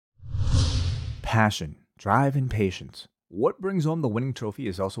passion, drive, and patience. What brings home the winning trophy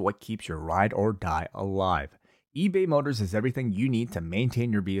is also what keeps your ride or die alive. eBay Motors has everything you need to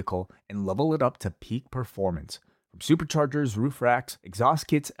maintain your vehicle and level it up to peak performance. From superchargers, roof racks, exhaust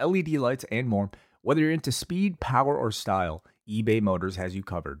kits, LED lights, and more, whether you're into speed, power, or style, eBay Motors has you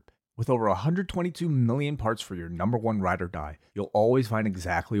covered. With over 122 million parts for your number one ride or die, you'll always find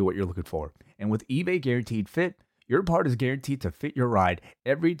exactly what you're looking for. And with eBay Guaranteed Fit, your part is guaranteed to fit your ride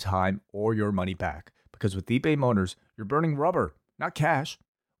every time or your money back. Because with eBay Motors, you're burning rubber, not cash.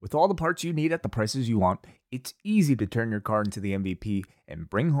 With all the parts you need at the prices you want, it's easy to turn your car into the MVP and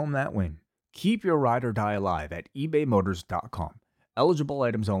bring home that win. Keep your ride or die alive at ebaymotors.com. Eligible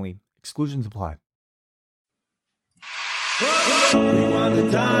items only. Exclusions apply.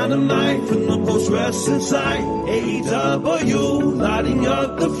 Rewind-A-Dynamite from the post-wrestling site. AEW, lighting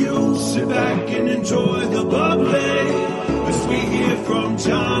up the fuse. Sit back and enjoy the bubbly as we hear from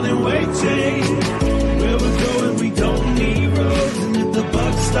John and Wade. Where we're going, we don't need roads. And if the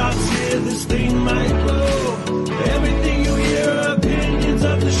buck stops here, this thing might blow. Everything you hear are opinions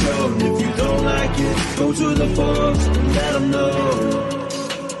of the show. And if you don't like it, go to the forums and let them know.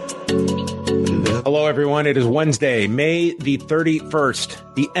 Hello, everyone. It is Wednesday, May the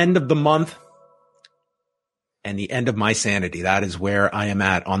 31st, the end of the month and the end of my sanity. That is where I am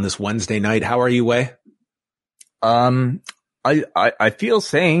at on this Wednesday night. How are you, Wei? I feel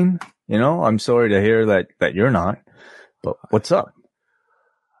sane. You know, I'm sorry to hear that you're not, but what's up?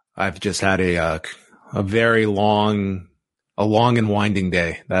 I've just had a very long and winding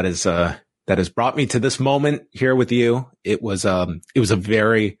day. That has brought me to this moment here with you. It was a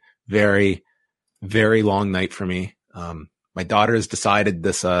very, very, very long night for me. My daughter has decided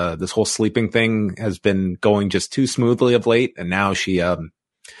this whole sleeping thing has been going just too smoothly of late. And now she,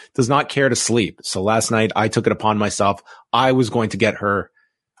 does not care to sleep. So last night I took it upon myself. I was going to get her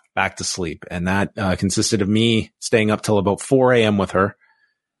back to sleep. And that, consisted of me staying up till about 4 a.m. with her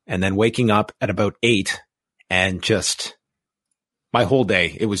and then waking up at about 8 and just my whole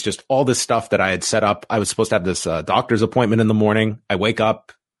day. It was just all this stuff that I had set up. I was supposed to have this, doctor's appointment in the morning. I wake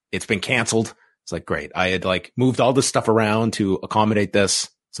up. It's been canceled. It's like, great. I had moved all this stuff around to accommodate this.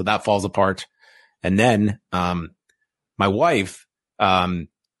 So that falls apart. And then, my wife,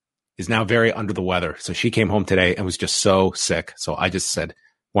 is now very under the weather. So she came home today and was just so sick. So I just said,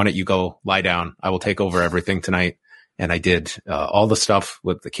 why don't you go lie down? I will take over everything tonight. And I did, all the stuff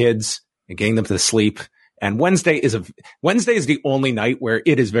with the kids and getting them to sleep. And Wednesday is the only night where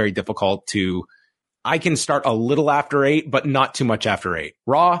it is very difficult I can start a little after 8, but not too much after 8.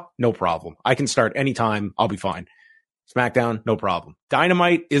 Raw, no problem. I can start anytime. I'll be fine. SmackDown, no problem.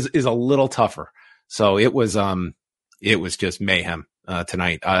 Dynamite is a little tougher. So it was just mayhem,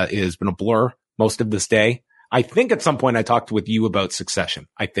 tonight. It has been a blur most of this day. I think at some point I talked with you about Succession.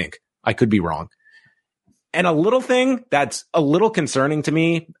 I think I could be wrong. And a little thing that's a little concerning to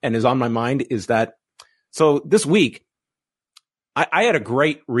me and is on my mind is that, so this week, I had a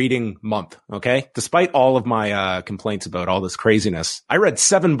great reading month, okay? Despite all of my complaints about all this craziness, I read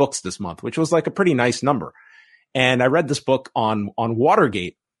 7 books this month, which was a pretty nice number. And I read this book on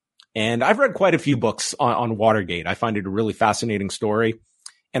Watergate. And I've read quite a few books on Watergate. I find it a really fascinating story.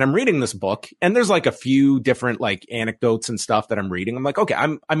 And I'm reading this book, and there's a few different anecdotes and stuff that I'm reading. I'm like, okay,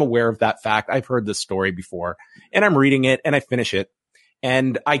 I'm aware of that fact. I've heard this story before. And I'm reading it, and I finish it.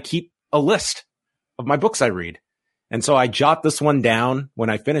 And I keep a list of my books I read. And so I jot this one down when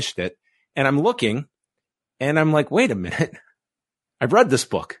I finished it, and I'm looking and I'm like, wait a minute. I've read this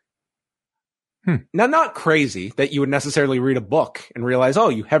book. Now, not crazy that you would necessarily read a book and realize, oh,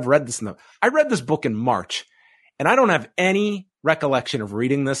 you have read this. I read this book in March, and I don't have any recollection of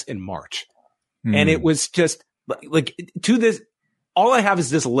reading this in March. And it was just to this, all I have is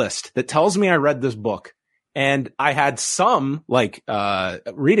this list that tells me I read this book. And I had some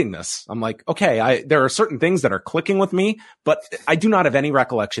reading this. I'm like, okay, there are certain things that are clicking with me, but I do not have any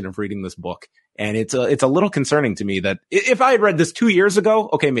recollection of reading this book. And it's a little concerning to me that if I had read this 2 years ago,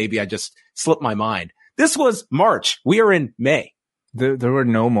 okay, maybe I just slipped my mind. This was March. We are in May. There were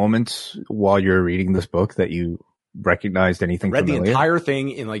no moments while you're reading this book that you recognized anything read familiar? The entire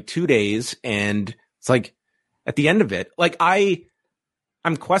thing in 2 days. And it's at the end of it,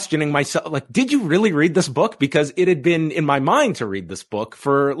 I'm questioning myself. Did you really read this book? Because it had been in my mind to read this book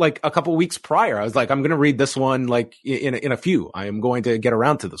for a couple weeks prior. I was like, I'm going to read this one in a few. I am going to get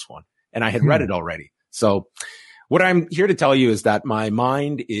around to this one. And I had read it already. So what I'm here to tell you is that my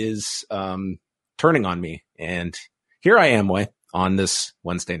mind is turning on me. And here I am, on this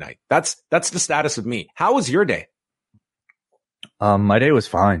Wednesday night. That's the status of me. How was your day? My day was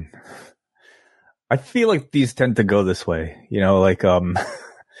fine. I feel like these tend to go this way,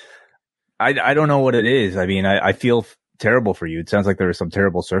 I don't know what it is. I mean, I feel terrible for you. It sounds like there are some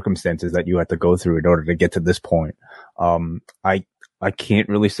terrible circumstances that you had to go through in order to get to this point. I can't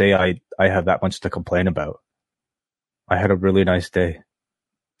really say I have that much to complain about. I had a really nice day.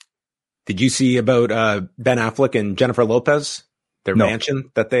 Did you see about Ben Affleck and Jennifer Lopez, their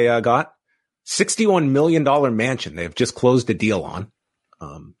mansion that they got? $61 million mansion. They've just closed a deal on.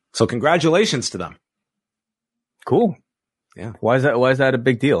 So congratulations to them. Cool. Yeah. Why is that a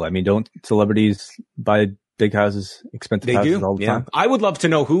big deal? I mean, don't celebrities buy big houses, expensive houses all the time? I would love to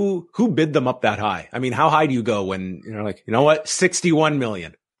know who bid them up that high. I mean, how high do you go when you're like, you know what? 61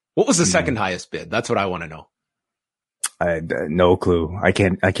 million. What was the second highest bid? That's what I want to know. No clue. I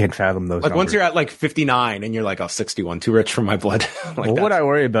can't fathom those numbers. Once you're at like 59 and you're like, oh, 61, too rich for my blood. What I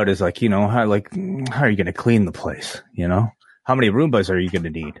worry about is how are you going to clean the place? How many Roombas are you going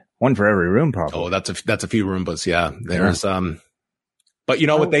to need? One for every room, probably. Oh, that's a few Roombas. Yeah. There's, but you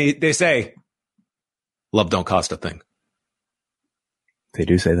know what they say? Love don't cost a thing. They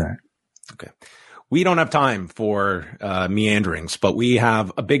do say that. Okay. We don't have time for, meanderings, but we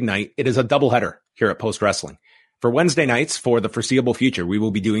have a big night. It is a doubleheader here at Post Wrestling. For Wednesday nights, for the foreseeable future, we will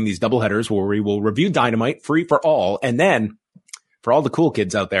be doing these doubleheaders where we will review Dynamite free for all. And then for all the cool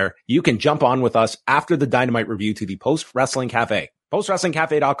kids out there, you can jump on with us after the Dynamite review to the Post Wrestling Cafe.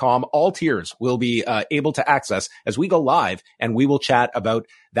 PostWrestlingCafe.com. All tiers will be able to access as we go live, and we will chat about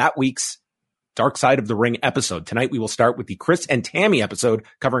that week's Dark Side of the Ring episode. Tonight, we will start with the Chris and Tammy episode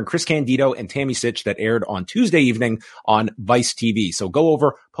covering Chris Candido and Tammy Sitch that aired on Tuesday evening on Vice TV. So go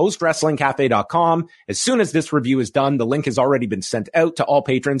over postwrestlingcafe.com. As soon as this review is done, the link has already been sent out to all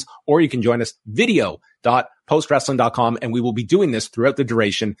patrons, or you can join us video.postwrestling.com. And we will be doing this throughout the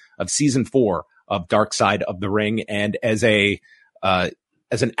duration of season 4 of Dark Side of the Ring. And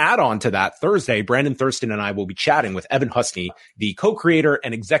as an add-on to that, Thursday, Brandon Thurston and I will be chatting with Evan Husney, the co-creator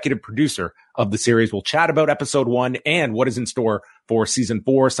and executive producer of the series. We'll chat about episode 1 and what is in store for season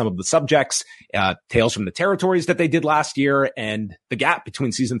 4, some of the subjects, tales from the territories that they did last year, and the gap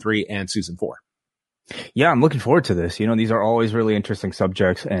between season 3 and season 4. Yeah, I'm looking forward to this. These are always really interesting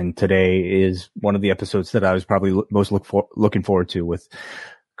subjects, and today is one of the episodes that I was probably most looking forward to with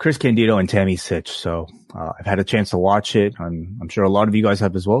Chris Candido and Tammy Sitch. So I've had a chance to watch it. I'm sure a lot of you guys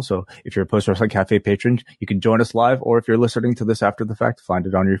have as well. So if you're a Post Wrestling Cafe patron, you can join us live, or if you're listening to this after the fact, find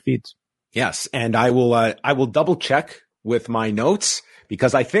it on your feeds. Yes, and I will double check with my notes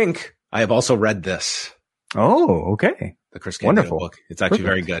because I think I have also read this. Oh, okay. The Chris Candido book. It's actually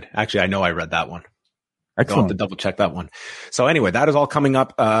very good. Actually, I know I read that one. Excellent. I'll have to double check that one. So anyway, that is all coming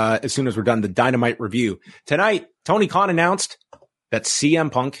up as soon as we're done the Dynamite review. Tonight, Tony Khan announced that CM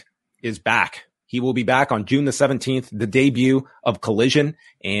Punk is back. He will be back on June the 17th, the debut of Collision.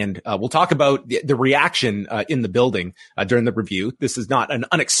 And we'll talk about the reaction in the building during the review. This is not an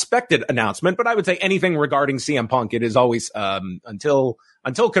unexpected announcement, but I would say anything regarding CM Punk, it is always until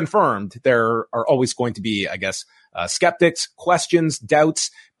confirmed, there are always going to be, I guess, skeptics, questions,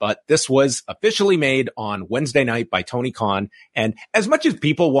 doubts. But this was officially made on Wednesday night by Tony Khan. And as much as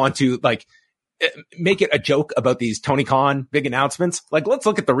people want to make it a joke about these Tony Khan big announcements, let's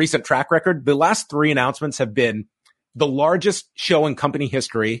look at the recent track record. The last 3 announcements have been the largest show in company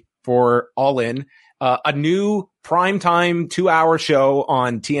history for All In, a new primetime 2-hour show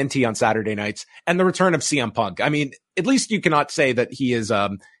on TNT on Saturday nights, and the return of CM Punk. I mean, at least you cannot say that he is,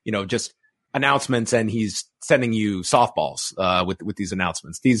 just announcements and he's sending you softballs with these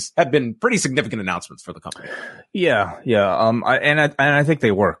announcements. These have been pretty significant announcements for the company. Yeah. I think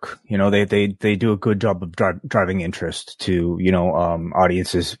they work. They do a good job of driving interest to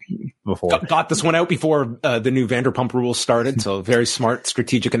audiences before. Got this one out before the new Vanderpump Rules started. So very smart,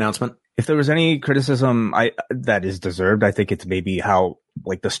 strategic announcement. If there was any criticism that is deserved, I think it's maybe how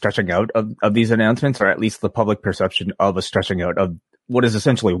the stretching out of these announcements, or at least the public perception of a stretching out of what is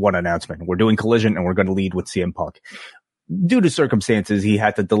essentially one announcement. We're doing Collision and we're going to lead with CM Punk. Due to circumstances, he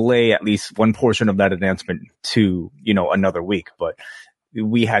had to delay at least one portion of that announcement to, another week. But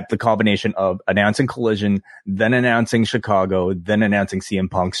we had the combination of announcing Collision, then announcing Chicago, then announcing CM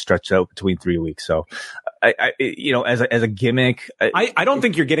Punk stretched out between 3 weeks. So as a gimmick, I don't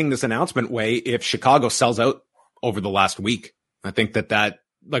think you're getting this announcement way if Chicago sells out over the last week. I think that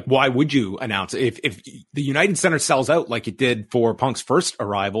why would you announce it? If the United Center sells out like it did for Punk's first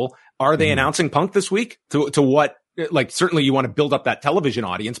arrival, are they announcing Punk this week? To what? Certainly you want to build up that television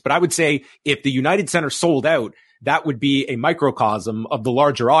audience, but I would say if the United Center sold out, that would be a microcosm of the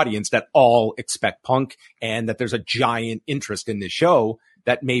larger audience that all expect Punk, and that there's a giant interest in this show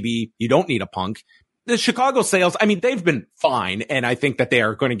that maybe you don't need a Punk. The Chicago sales, I mean, they've been fine, and I think that they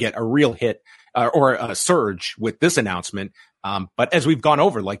are going to get a real hit or a surge with this announcement. But as we've gone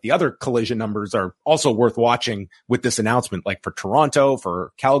over, like the other Collision numbers are also worth watching with this announcement, like for Toronto,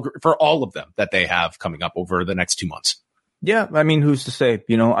 for Calgary, for all of them that they have coming up over the next 2 months. Yeah, I mean, who's to say?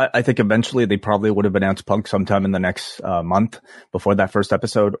 I think eventually they probably would have announced Punk sometime in the next month before that first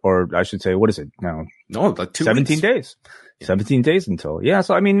episode, or I should say, what is it now? No, like 2 17 weeks. days. 17 days until. Yeah,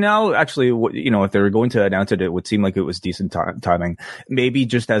 so I mean, now actually, if they were going to announce it, it would seem like it was decent timing. Maybe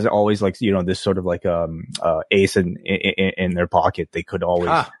just as always, like, this sort of like ace in their pocket, they could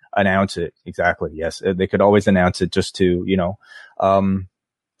always announce it. Exactly. Yes, they could always announce it just to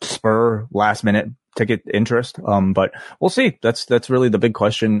spur last minute ticket interest. But we'll see. That's really the big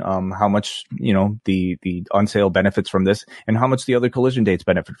question. How much, the on sale benefits from this, and how much the other Collision dates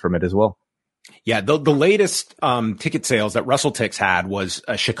benefit from it as well. Yeah. The latest, ticket sales that WrestleTix had was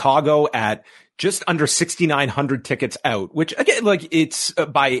Chicago at just under 6,900 tickets out, which again, like it's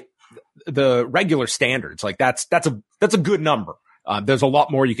by the regular standards, like that's a good number. There's a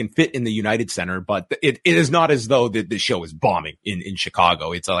lot more you can fit in the United Center, but it is not as though the show is bombing in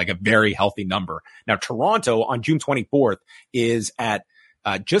Chicago. It's like a very healthy number. Now, Toronto on June 24th is at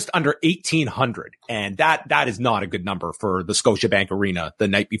just under 1,800. And that is not a good number for the Scotiabank Arena the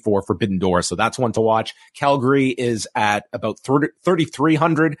night before Forbidden Door. So that's one to watch. Calgary is at about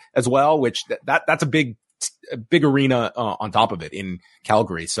 3,300 as well, which that's a big arena on top of it in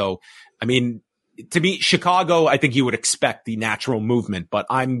Calgary. So, I mean, to me, Chicago, I think you would expect the natural movement, but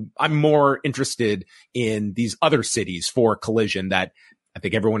I'm more interested in these other cities for Collision. That I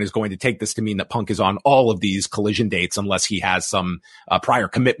think everyone is going to take this to mean that Punk is on all of these Collision dates unless he has some prior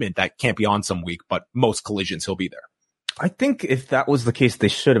commitment that can't be on some week, but most Collisions he'll be there. I think if that was the case, they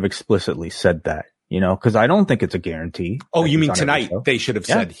should have explicitly said that, because I don't think it's a guarantee. Oh, you mean tonight they should have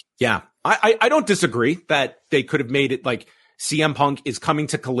said, yeah. I don't disagree that they could have made it like CM Punk is coming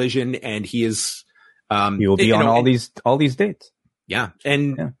to Collision and he is, he will be on all these dates. Yeah.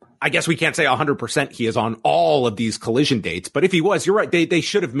 And I guess we can't say 100% he is on all of these Collision dates, but if he was, you're right. They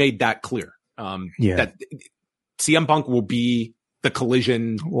should have made that clear. That CM Punk will be the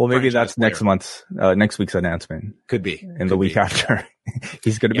Collision. Well, maybe that's next week's announcement. Could be. And the week after.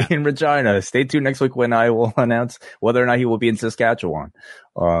 He's going to be in Regina. Stay tuned next week when I will announce whether or not he will be in Saskatchewan.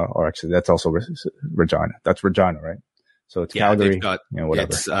 Or actually, that's also Regina. That's Regina, right? So it's Calgary,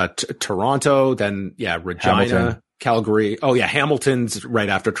 whatever. It's Toronto, then Regina, Hamilton. Calgary. Oh yeah, Hamilton's right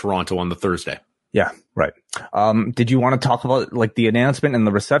after Toronto on the Thursday. Yeah, right. Did you want to talk about like the announcement and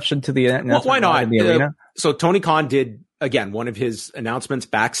the reception to the announcement? Well, why not? In the arena? So Tony Khan did again one of his announcements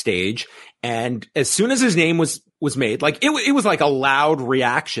backstage, and as soon as his name was made, like it was like a loud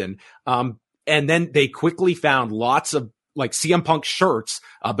reaction. And then they quickly found lots of like CM Punk shirts,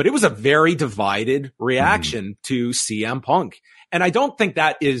 but it was a very divided reaction to CM Punk. And I don't think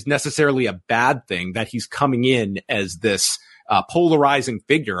that is necessarily a bad thing that he's coming in as this polarizing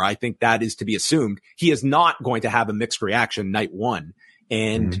figure. I think that is to be assumed. He is not going to have a mixed reaction night one.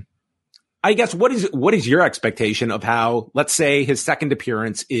 And I guess what is your expectation of how, let's say his second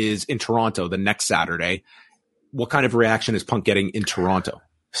appearance is in Toronto the next Saturday? What kind of reaction is Punk getting in Toronto?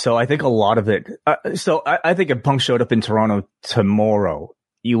 So I think a lot of it. I think if Punk showed up in Toronto tomorrow,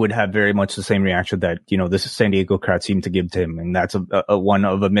 you would have very much the same reaction that, this San Diego crowd seemed to give to him. And that's a one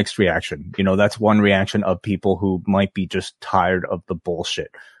of a mixed reaction. That's one reaction of people who might be just tired of the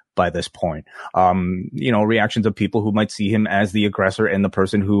bullshit by this point. Reactions of people who might see him as the aggressor and the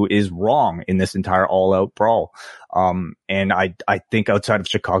person who is wrong in this entire all out brawl. And I think outside of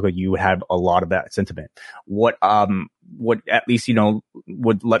Chicago, you have a lot of that sentiment. What at least,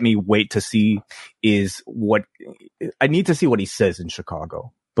 would let me wait to see is I need to see what he says in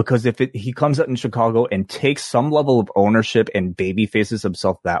Chicago. Because if he comes out in Chicago and takes some level of ownership and baby faces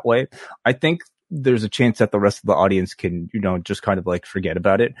himself that way, I think there's a chance that the rest of the audience can, just kind of like forget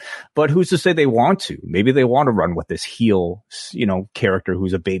about it. But who's to say they want to? Maybe they want to run with this heel, character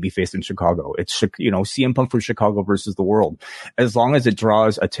who's a baby face in Chicago. It's, CM Punk for Chicago versus the world. As long as it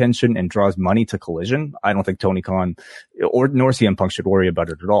draws attention and draws money to Collision, I don't think Tony Khan nor CM Punk should worry about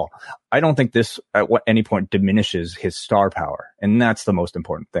it at all. I don't think this at any point diminishes his star power. And that's the most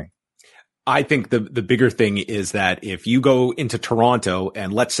important thing. I think the bigger thing is that if you go into Toronto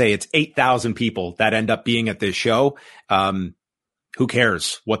and let's say it's 8,000 people that end up being at this show, who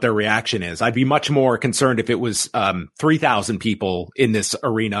cares what their reaction is? I'd be much more concerned if it was 3,000 people in this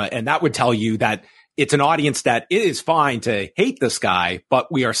arena, and that would tell you that it's an audience that it is fine to hate this guy,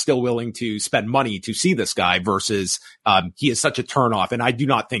 but we are still willing to spend money to see this guy versus he is such a turnoff, and I do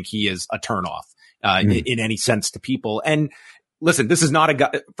not think he is a turnoff in any sense to people. And listen, this is not a guy.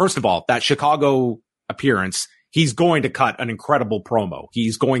 First of all, that Chicago appearance, he's going to cut an incredible promo.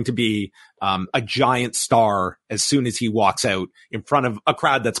 He's going to be a giant star as soon as he walks out in front of a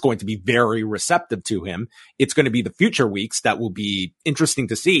crowd that's going to be very receptive to him. It's going to be the future weeks that will be interesting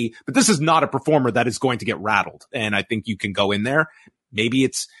to see, but this is not a performer that is going to get rattled. And I think you can go in there. Maybe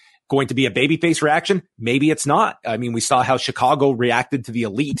it's going to be a babyface reaction. Maybe it's not. I mean, we saw how Chicago reacted to the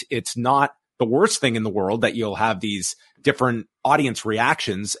Elite. It's not the worst thing in the world that you'll have these different audience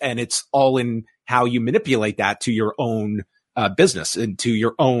reactions, and it's all in how you manipulate that to your own business and to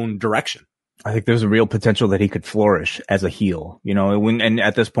your own direction. I think there's a real potential that he could flourish as a heel, you know, and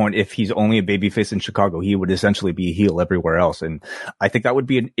at this point, if he's only a babyface in Chicago, he would essentially be a heel everywhere else. And I think that would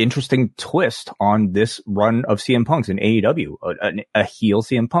be an interesting twist on this run of CM Punk's in AEW, a heel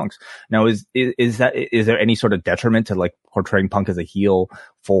CM Punk's. Now, is there any sort of detriment to like portraying Punk as a heel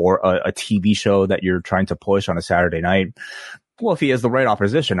for a TV show that you're trying to push on a Saturday night? Well, if he has the right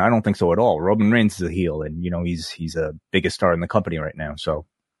opposition, I don't think so at all. Roman Reigns is a heel, and, you know, he's a biggest star in the company right now. So,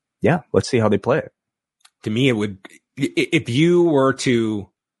 yeah, let's see how they play it. To me, it would, if you were to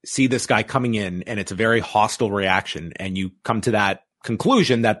see this guy coming in and it's a very hostile reaction and you come to that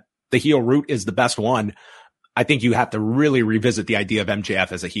conclusion that the heel route is the best one, I think you have to really revisit the idea of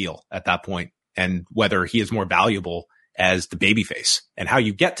MJF as a heel at that point and whether he is more valuable as the babyface and how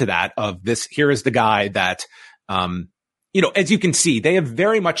you get to that of this. Here is the guy that, you know, as you can see, they have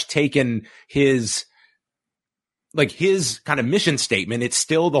very much taken his kind of mission statement. It's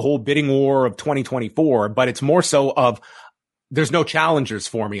still the whole bidding war of 2024, but it's more so of there's no challengers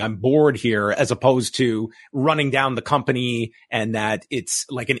for me. I'm bored here, as opposed to running down the company and that it's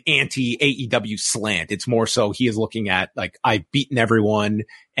like an anti AEW slant. It's more so he is looking at like, I've beaten everyone.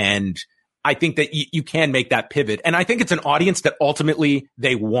 And I think that you can make that pivot. And I think it's an audience that ultimately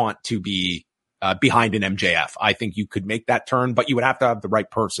they want to be behind an MJF. I think you could make that turn, but you would have to have the right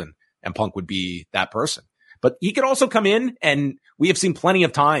person, and Punk would be that person. But he could also come in, and we have seen plenty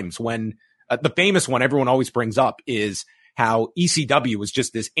of times when the famous one everyone always brings up is how ECW was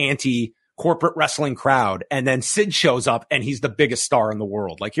just this anti-corporate wrestling crowd. And then Sid shows up and he's the biggest star in the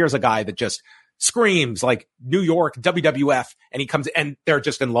world. Like, here's a guy that just screams like New York, WWF, and he comes and they're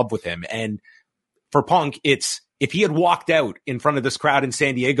just in love with him. And for Punk, it's, if he had walked out in front of this crowd in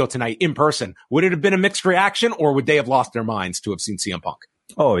San Diego tonight in person, would it have been a mixed reaction, or would they have lost their minds to have seen CM Punk?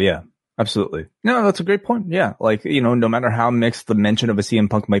 Oh, yeah. Absolutely. No, that's a great point. Yeah. Like, you know, no matter how mixed the mention of a CM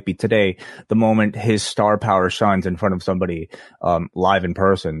Punk might be today, the moment his star power shines in front of somebody, live in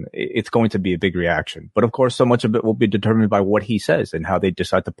person, it's going to be a big reaction. But of course, so much of it will be determined by what he says and how they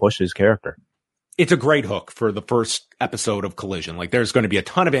decide to push his character. It's a great hook for the first episode of Collision. Like, there's going to be a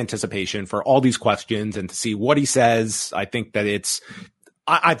ton of anticipation for all these questions and to see what he says. I think that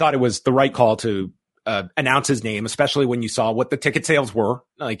I thought it was the right call to announce his name, especially when you saw what the ticket sales were.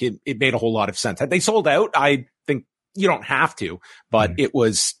 Like, it made a whole lot of sense. Had they sold out, I think you don't have to, but it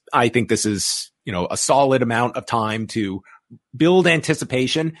was, I think this is, you know, a solid amount of time to build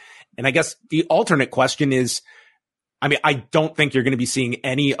anticipation. And I guess the alternate question is, I mean, I don't think you're going to be seeing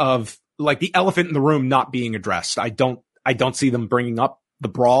any of like the elephant in the room not being addressed. I don't see them bringing up the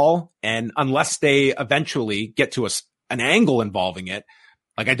brawl. And unless they eventually get to an angle involving it,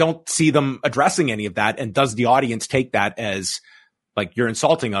 like, I don't see them addressing any of that. And does the audience take that as like, you're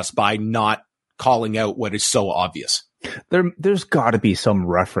insulting us by not calling out what is so obvious? There's got to be some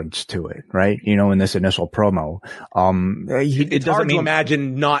reference to it, right? You know, in this initial promo, it's hard to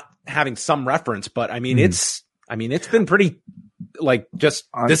imagine not having some reference, but I mean, it's been pretty like just,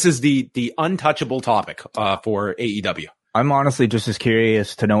 this is the untouchable topic, for AEW. I'm honestly just as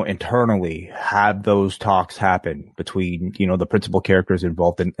curious to know internally, have those talks happen between, you know, the principal characters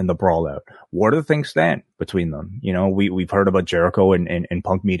involved in the brawl out? Where do things stand between them? You know, we've heard about Jericho and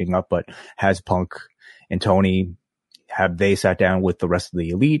Punk meeting up, but has Punk and Tony, have they sat down with the rest of the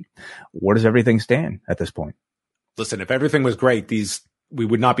Elite? Where does everything stand at this point? Listen, if everything was great, we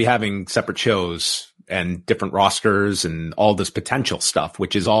would not be having separate shows and different rosters and all this potential stuff,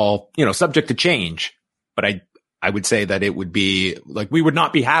 which is all, you know, subject to change. But I would say that it would be like, we would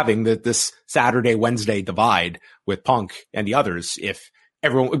not be having this Saturday, Wednesday divide with Punk and the others if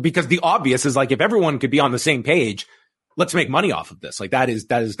everyone, because the obvious is like, if everyone could be on the same page, let's make money off of this. Like, that is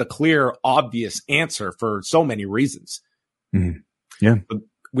the clear, obvious answer for so many reasons. Mm-hmm. Yeah. But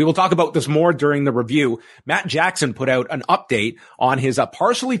we will talk about this more during the review. Matt Jackson put out an update on his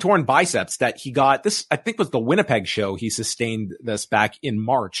partially torn biceps that he got. This, I think, was the Winnipeg show. He sustained this back in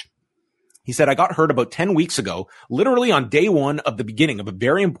March. He said, I got hurt about 10 weeks ago, literally on day one of the beginning of a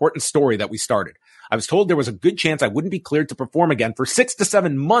very important story that we started. I was told there was a good chance I wouldn't be cleared to perform again for 6 to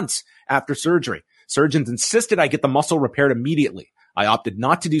 7 months after surgery. Surgeons insisted I get the muscle repaired immediately. I opted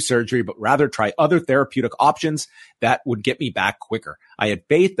not to do surgery, but rather try other therapeutic options that would get me back quicker. I had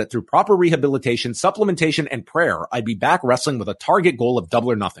faith that through proper rehabilitation, supplementation, and prayer, I'd be back wrestling with a target goal of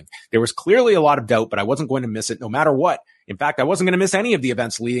double or nothing. There was clearly a lot of doubt, but I wasn't going to miss it no matter what. In fact, I wasn't going to miss any of the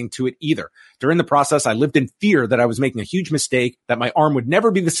events leading to it either. During the process, I lived in fear that I was making a huge mistake, that my arm would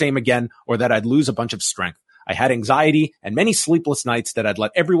never be the same again, or that I'd lose a bunch of strength. I had anxiety and many sleepless nights that I'd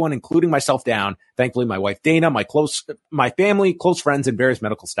let everyone, including myself, down. Thankfully, my wife, Dana, my family, close friends, and various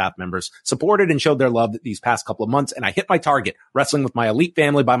medical staff members supported and showed their love these past couple of months. And I hit my target. Wrestling with my elite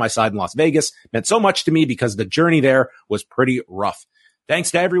family by my side in Las Vegas meant so much to me because the journey there was pretty rough.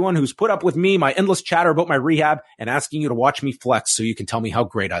 Thanks to everyone who's put up with me, my endless chatter about my rehab, and asking you to watch me flex so you can tell me how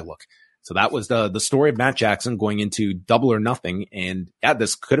great I look. So that was the story of Matt Jackson going into Double or Nothing. And yeah,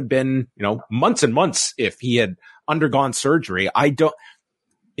 this could have been, months and months if he had undergone surgery. I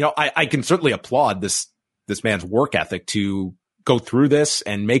can certainly applaud this man's work ethic to go through this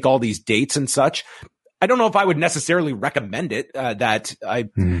and make all these dates and such. I don't know if I would necessarily recommend it,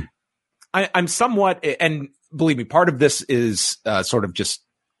 I'm somewhat, and believe me, part of this is, sort of just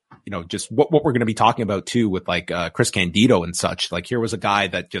what we're going to be talking about too with like, Chris Candido and such. Like here was a guy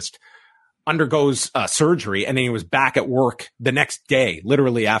that just undergoes surgery and then he was back at work the next day,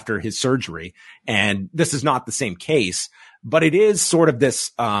 literally after his surgery. And this is not the same case, but it is sort of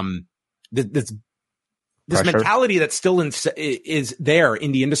this this mentality that still is there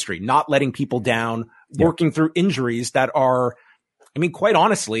in the industry, not letting people down, working through injuries that are, I mean, quite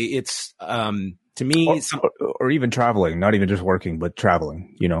honestly, it's to me, or even traveling, not even just working, but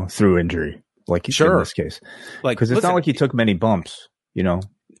traveling, through injury, like in this case, because it's not like he took many bumps,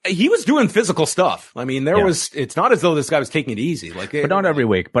 He was doing physical stuff. I mean, it's not as though this guy was taking it easy. Like, but not every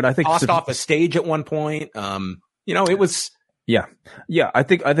week. But I think tossed off a stage at one point. It was. Yeah. I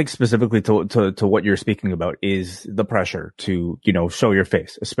think specifically to what you're speaking about is the pressure to, show your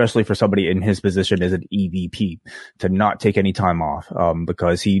face, especially for somebody in his position as an EVP to not take any time off.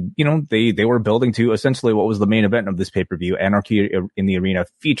 Because they were building to essentially what was the main event of this pay-per-view, Anarchy in the Arena,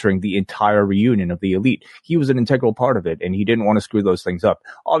 featuring the entire reunion of the Elite. He was an integral part of it and he didn't want to screw those things up.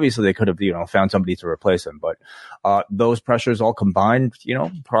 Obviously they could have, found somebody to replace him, but, those pressures all combined,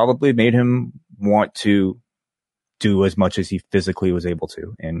 probably made him want to do as much as he physically was able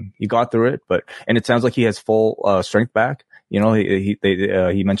to, and he got through it. And it sounds like he has full strength back. He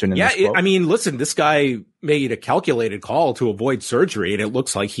mentioned in this quote. I mean, listen, this guy made a calculated call to avoid surgery, and it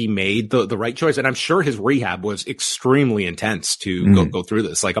looks like he made the right choice. And I'm sure his rehab was extremely intense to go through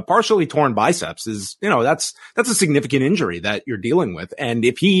this. Like a partially torn biceps is, that's a significant injury that you're dealing with. And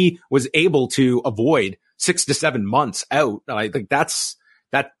if he was able to avoid 6 to 7 months out, I think that's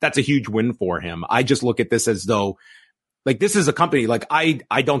a huge win for him. I just look at this as though, like, this is a company, like,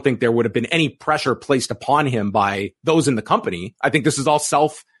 I don't think there would have been any pressure placed upon him by those in the company. I think this is all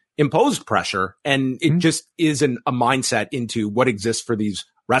self-imposed pressure, and it just is a mindset into what exists for these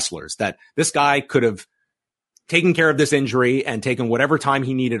wrestlers, that this guy could have taken care of this injury and taken whatever time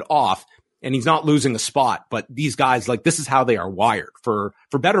he needed off, and he's not losing a spot. But these guys, like, this is how they are wired, for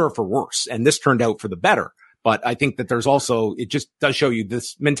better or for worse. And this turned out for the better. But I think that there's also, it just does show you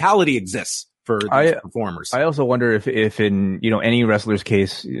this mentality exists for these performers. I also wonder if in, any wrestler's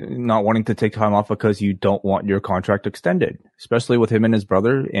case, not wanting to take time off because you don't want your contract extended, especially with him and his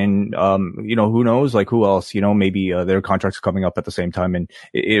brother. And, who knows, like who else, maybe their contract's coming up at the same time, and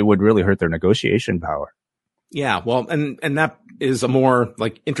it would really hurt their negotiation power. Yeah. Well, and that is a more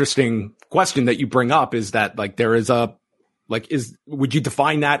like interesting question that you bring up, is that like there is would you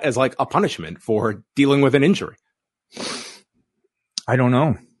define that as like a punishment for dealing with an injury? I don't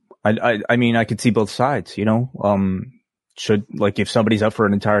know. I mean, I could see both sides, should, like, if somebody's up for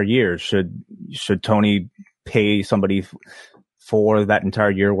an entire year, should Tony pay somebody for that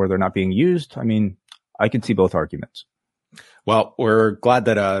entire year where they're not being used? I mean, I could see both arguments. Well, we're glad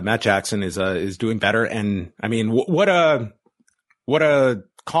that, Matt Jackson is doing better. And I mean, what a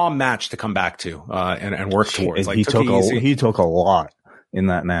calm match to come back to, and work towards. Like, he took a lot in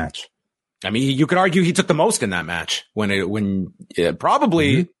that match. I mean, you could argue he took the most in that match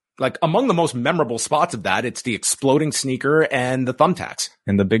probably like among the most memorable spots of that. It's the exploding sneaker and the thumbtacks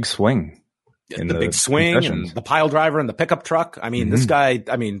and the big swing, and the pile driver and the pickup truck. I mean, this guy,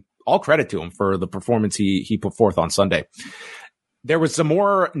 all credit to him for the performance he put forth on Sunday. There was some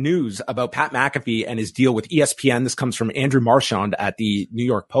more news about Pat McAfee and his deal with ESPN. This comes from Andrew Marchand at the New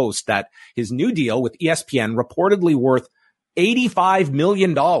York Post, that his new deal with ESPN reportedly worth $85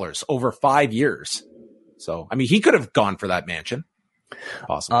 million over 5 years. So, I mean, he could have gone for that mansion.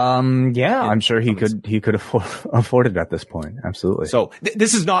 possibly. Yeah, I'm sure he could afford it at this point. Absolutely. So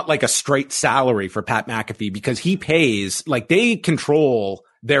this is not like a straight salary for Pat McAfee, because he pays, like, they control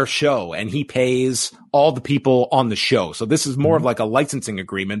their show and he pays all the people on the show. So this is more of like a licensing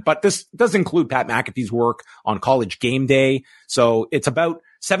agreement, but this does include Pat McAfee's work on College Game Day. So it's about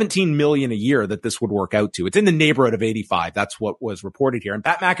 $17 million a year that this would work out to. It's in the neighborhood of 85. That's what was reported here. And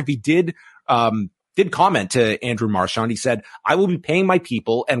Pat McAfee did comment to Andrew Marchand. He said, "I will be paying my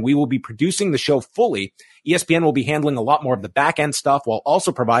people and we will be producing the show fully. ESPN will be handling a lot more of the back end stuff while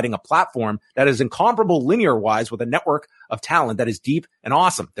also providing a platform that is incomparable linear wise with a network of talent that is deep and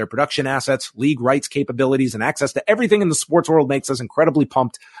awesome. Their production assets, league rights capabilities, and access to everything in the sports world makes us incredibly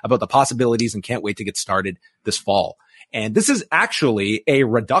pumped about the possibilities and can't wait to get started this fall." And this is actually a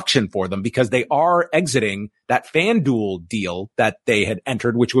reduction for them because they are exiting that FanDuel deal that they had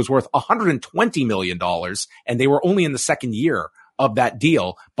entered, which was worth $120 million. And they were only in the second year of that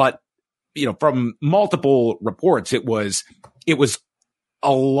deal. But, you know, from multiple reports, it was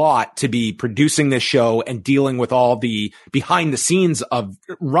a lot to be producing this show and dealing with all the behind the scenes of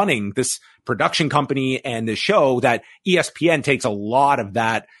running this production company and the show, that ESPN takes a lot of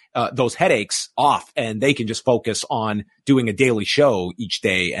that, those headaches off, and they can just focus on doing a daily show each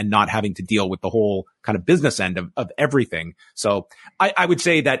day and not having to deal with the whole kind of business end of everything. So I would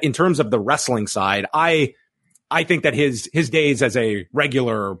say that in terms of the wrestling side, I think that his days as a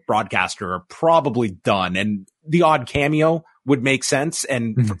regular broadcaster are probably done, and the odd cameo would make sense.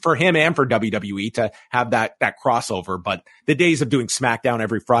 And for him and for WWE to have that crossover, but the days of doing SmackDown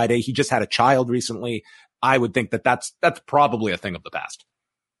every Friday, he just had a child recently. I would think that that's probably a thing of the past.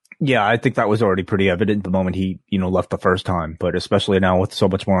 Yeah, I think that was already pretty evident the moment he, left the first time, but especially now with so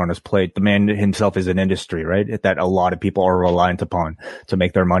much more on his plate. The man himself is an industry, right? That a lot of people are reliant upon to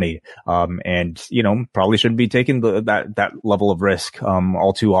make their money. And, probably shouldn't be taking that level of risk,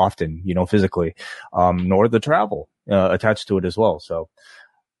 all too often, physically, nor the travel, attached to it as well. So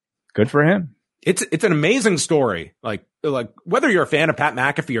good for him. It's an amazing story. Like whether you're a fan of Pat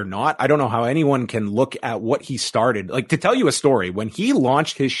McAfee or not, I don't know how anyone can look at what he started. Like, to tell you a story, when he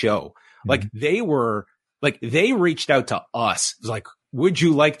launched his show, they reached out to us. It was like, would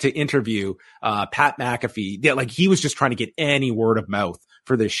you like to interview, Pat McAfee? Yeah, like he was just trying to get any word of mouth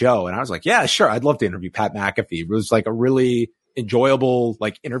for this show. And I was like, yeah, sure. I'd love to interview Pat McAfee. It was like a really enjoyable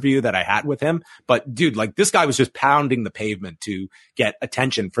interview that I had with him. But dude, this guy was just pounding the pavement to get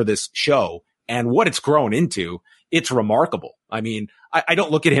attention for this show. And what it's grown into, it's remarkable. I mean, I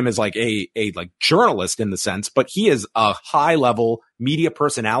don't look at him as a journalist in the sense, but he is a high level media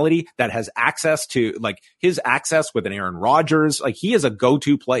personality that has access to his access with an Aaron Rodgers. He is a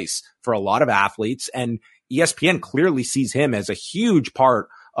go-to place for a lot of athletes, and ESPN clearly sees him as a huge part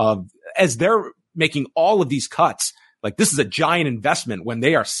of, as they're making all of these cuts. This is a giant investment when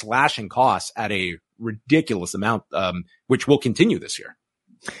they are slashing costs at a ridiculous amount, which will continue this year.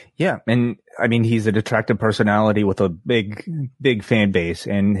 Yeah. And I mean, he's an attractive personality with a big fan base,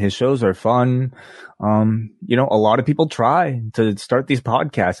 and his shows are fun. A lot of people try to start these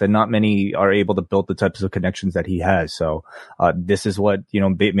podcasts and not many are able to build the types of connections that he has. So, this is what,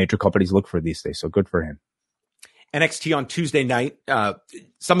 major companies look for these days. So good for him. NXT on Tuesday night.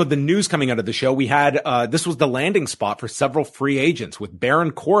 Some of the news coming out of the show, we had, this was the landing spot for several free agents, with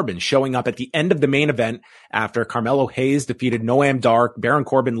Baron Corbin showing up at the end of the main event after Carmelo Hayes defeated Noam Dar. Baron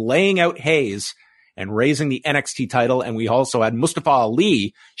Corbin laying out Hayes and raising the NXT title. And we also had Mustafa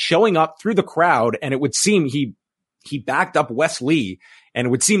Ali showing up through the crowd. And it would seem he backed up Wes Lee. And it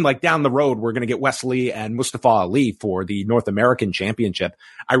would seem like down the road, we're going to get Wes Lee and Mustafa Ali for the North American Championship.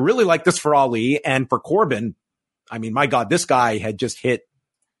 I really like this for Ali, and for Corbin. I mean, my God, this guy had just hit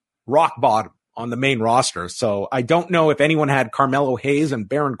rock bottom on the main roster. So I don't know if anyone had Carmelo Hayes and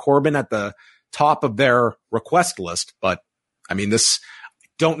Baron Corbin at the top of their request list, but I mean,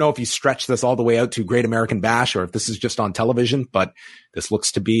 don't know if you stretch this all the way out to Great American Bash or if this is just on television, but this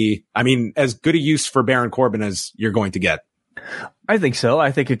looks to be, as good a use for Baron Corbin as you're going to get. I think so.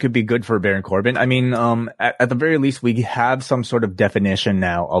 I think it could be good for Baron Corbin. I mean, at the very least, we have some sort of definition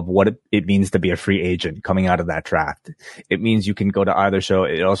now of what it means to be a free agent coming out of that draft. It means you can go to either show.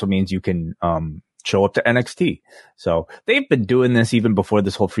 It also means you can show up to NXT. So they've been doing this even before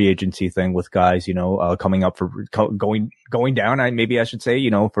this whole free agency thing with guys, coming up for going down. Maybe I should say,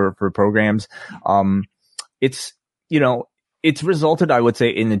 for programs. It's, it's resulted, I would say,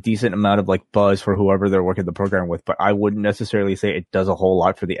 in a decent amount of like buzz for whoever they're working the program with, but I wouldn't necessarily say it does a whole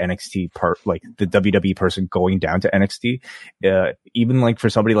lot for the NXT part, like the WWE person going down to NXT. Even like for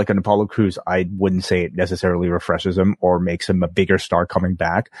somebody like an Apollo Crews, I wouldn't say it necessarily refreshes him or makes him a bigger star coming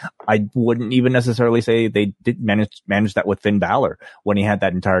back. I wouldn't even necessarily say they did manage that with Finn Balor when he had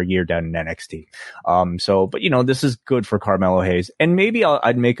that entire year down in NXT. But you know, this is good for Carmelo Hayes, and maybe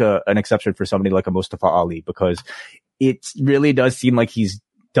I'd make an exception for somebody like a Mustafa Ali, because it really does seem like he's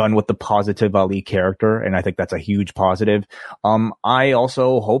done with the positive Ali character, and I think that's a huge positive. I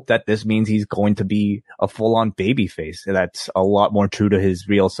also hope that this means he's going to be a full-on babyface. That's a lot more true to his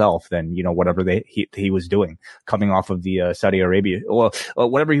real self than, you know, whatever he was doing coming off of the Saudi Arabia,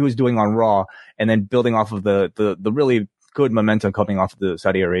 whatever he was doing on Raw, and then building off of the really good momentum coming off of the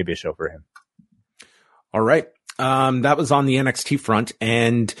Saudi Arabia show for him. All right. That was on the NXT front,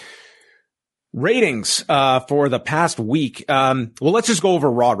 and ratings for the past week. Well, let's just go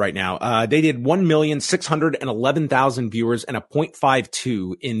over Raw right now. They did 1,611,000 viewers and a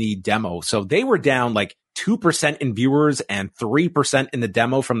 0.52 in the demo. So they were down like 2% in viewers and 3% in the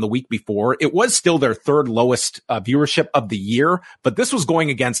demo from the week before. It was still their third lowest viewership of the year, but this was going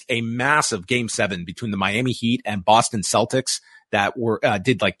against a massive Game 7 between the Miami Heat and Boston Celtics that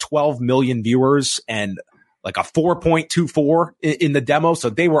did like 12 million viewers and like a 4.24 in the demo. So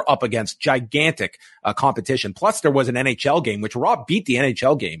they were up against gigantic competition. Plus there was an NHL game, which Raw beat the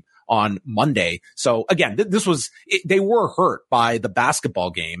NHL game on Monday. So again, they were hurt by the basketball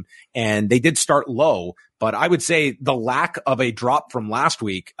game, and they did start low, but I would say the lack of a drop from last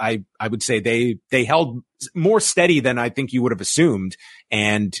week, I would say they held more steady than I think you would have assumed.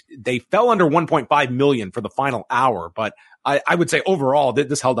 And they fell under 1.5 million for the final hour, but I would say overall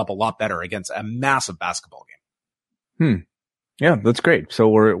this held up a lot better against a massive basketball game. Yeah, that's great. So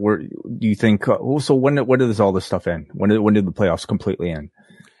do you think, so when did all this stuff end? When did the playoffs completely end?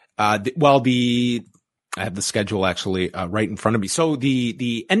 I have the schedule actually, right in front of me. So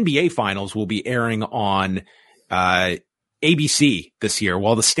the NBA finals will be airing on, ABC this year,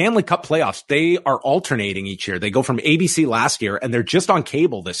 while the Stanley Cup playoffs, they are alternating each year. They go from ABC last year and they're just on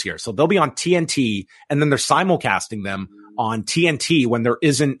cable this year. So they'll be on TNT, and then they're simulcasting them on TNT when there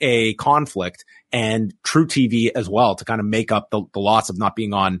isn't a conflict, and True TV as well, to kind of make up the loss of not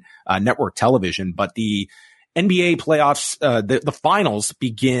being on network television. But the NBA playoffs, the finals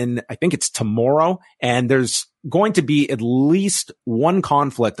begin, I think it's tomorrow, and there's going to be at least one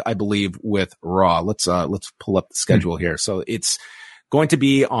conflict, I believe, with Raw. Let's pull up the schedule here. So it's going to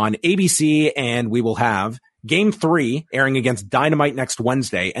be on ABC, and we will have Game 3 airing against Dynamite next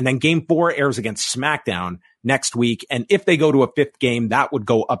Wednesday, and then Game 4 airs against SmackDown next week. And if they go to a fifth game, that would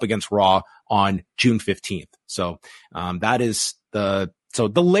go up against Raw on June 15th. So so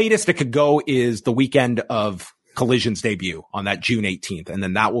the latest it could go is the weekend of Collision's debut on that June 18th. And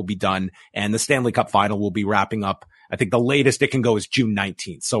then that will be done. And the Stanley Cup final will be wrapping up. I think the latest it can go is June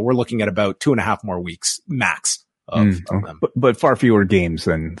 19th. So we're looking at about 2.5 more weeks max of them. But far fewer games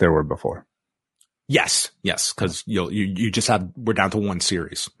than there were before. Yes. Cause we're down to one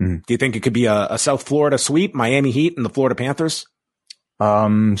series. Do you think it could be a South Florida sweep, Miami Heat and the Florida Panthers?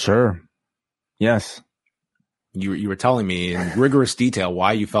 Sure. Yes. You were telling me in rigorous detail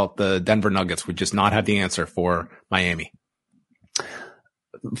why you felt the Denver Nuggets would just not have the answer for Miami.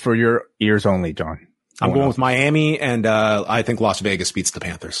 For your ears only, John. I'm going with Miami, and I think Las Vegas beats the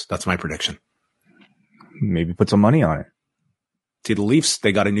Panthers. That's my prediction. Maybe put some money on it. See the Leafs,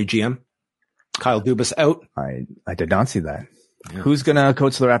 they got a new GM. Kyle Dubas out. I did not see that. Yeah. Who's going to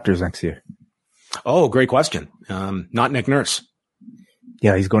coach the Raptors next year? Oh, great question. Not Nick Nurse.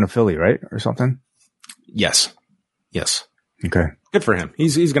 Yeah, he's going to Philly, right? Or something? Yes. Okay. Good for him.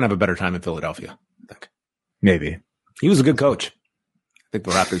 He's going to have a better time in Philadelphia, I think. Maybe. He was a good coach. I think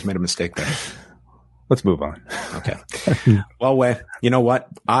the Raptors made a mistake there. Let's move on. Okay. Well, Wei, you know what?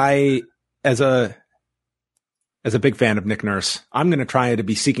 As a big fan of Nick Nurse, I'm going to try to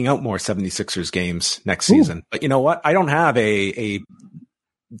be seeking out more 76ers games next season. But you know what? I don't have a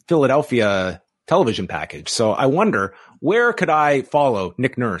Philadelphia television package. So I wonder, where could I follow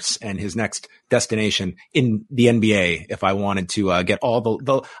Nick Nurse and his next destination in the NBA if I wanted to get all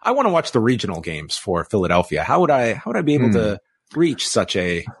I want to watch the regional games for Philadelphia. How would I be able to reach such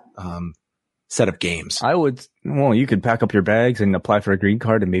a set of games? You could pack up your bags and apply for a green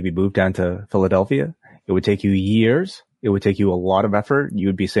card and maybe move down to Philadelphia. It would take you years. It would take you a lot of effort. You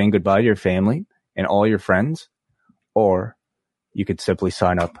would be saying goodbye to your family and all your friends, or you could simply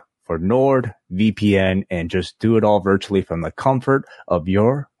sign up for NordVPN and just do it all virtually from the comfort of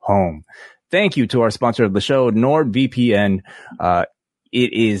your home. Thank you to our sponsor of the show, NordVPN.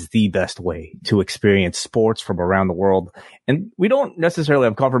 it is the best way to experience sports from around the world. And we don't necessarily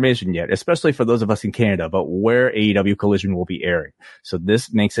have confirmation yet, especially for those of us in Canada, about where AEW Collision will be airing. So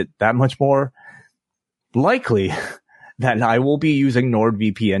this makes it that much more likely that I will be using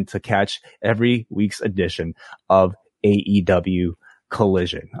NordVPN to catch every week's edition of AEW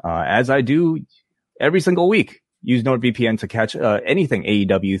Collision, as I do every single week. Use NordVPN to catch anything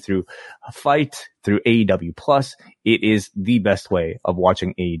AEW through Fight, through AEW Plus. It is the best way of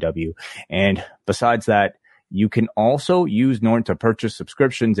watching AEW. And besides that, you can also use Nord to purchase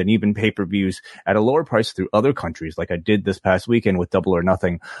subscriptions and even pay-per-views at a lower price through other countries, like I did this past weekend with Double or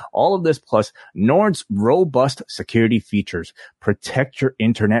Nothing. All of this plus Nord's robust security features protect your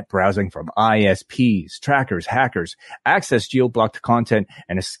internet browsing from ISPs, trackers, hackers, access geo-blocked content,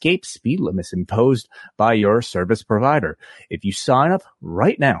 and escape speed limits imposed by your service provider. If you sign up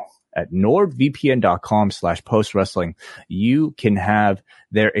right now at nordvpn.com/postwrestling, you can have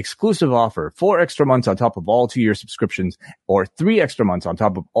their exclusive offer, 4 extra months on top of all 2-year subscriptions, or 3 extra months on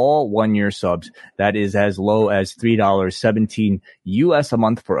top of all 1-year subs. That is as low as $3.17 US a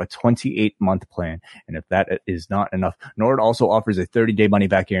month for a 28-month plan. And if that is not enough, Nord also offers a 30-day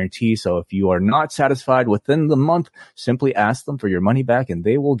money-back guarantee. So if you are not satisfied within the month, simply ask them for your money back and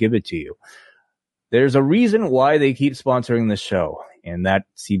they will give it to you. There's a reason why they keep sponsoring this show, and that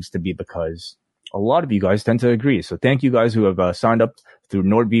seems to be because a lot of you guys tend to agree. So thank you guys who have signed up through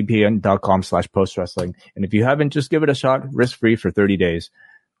nordvpn.com/postwrestling. And if you haven't, just give it a shot, risk-free for 30 days.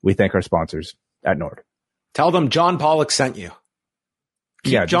 We thank our sponsors at Nord. Tell them John Pollock sent you.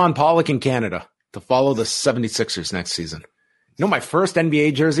 Keep John Pollock in Canada to follow the 76ers next season. You know, my first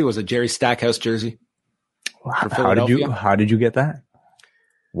NBA jersey was a Jerry Stackhouse jersey. How did you get that?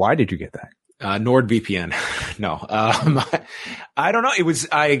 Why did you get that? NordVPN. No. I don't know. It was,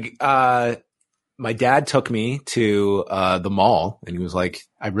 my dad took me to, the mall and he was like,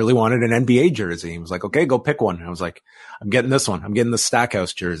 I really wanted an NBA jersey. He was like, okay, go pick one. And I was like, I'm getting this one. I'm getting the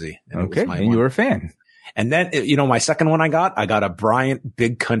Stackhouse jersey. And okay. And you were a fan. And then, you know, my second one I got a Bryant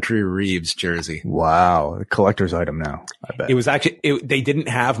Big Country Reeves jersey. Wow. A collector's item now, I bet. It was actually, they didn't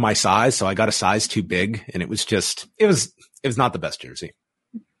have my size. So I got a size too big and it was not the best jersey.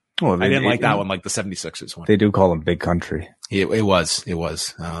 Well, I didn't like that one, like the 76ers one. They do call them Big Country. It was.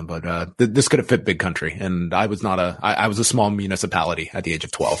 But this could have fit Big Country. And I was I was a small municipality at the age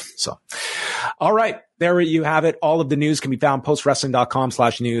of 12. So, all right. There you have it. All of the news can be found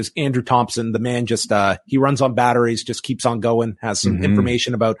postwrestling.com/news. Andrew Thompson, the man he runs on batteries, just keeps on going, has some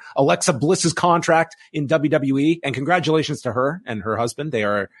information about Alexa Bliss's contract in WWE. And congratulations to her and her husband. They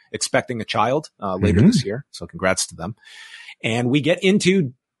are expecting a child, later this year. So congrats to them. And we get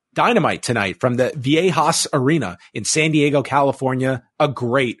into Dynamite tonight from the Viejas Arena in San Diego, California. A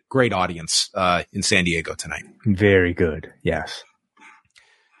great, great audience in San Diego tonight. Very good. Yes.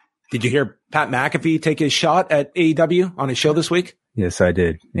 Did you hear Pat McAfee take his shot at AEW on his show this week? Yes, I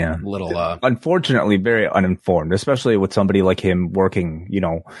did. Yeah. Unfortunately, very uninformed, especially with somebody like him working, you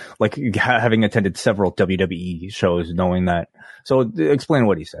know, like having attended several WWE shows, knowing that. So explain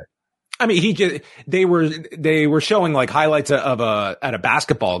what he said. I mean, they were showing like highlights at a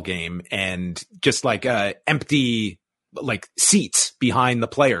basketball game and just like, empty, like seats behind the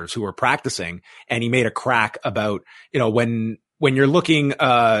players who were practicing. And he made a crack about, you know, when you're looking,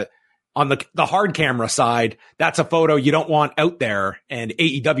 on the hard camera side, that's a photo you don't want out there. And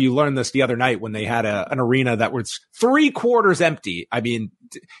AEW learned this the other night when they had an arena that was 3/4 empty. I mean,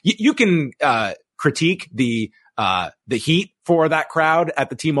 you can, critique the heat for that crowd at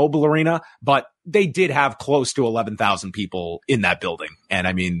the T-Mobile Arena, but they did have close to 11,000 people in that building. And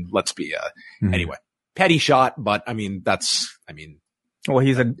I mean, let's be, anyway, petty shot, but I mean, well,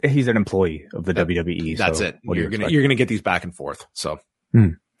 he's an employee of the WWE. That's so it. You're going to get these back and forth. So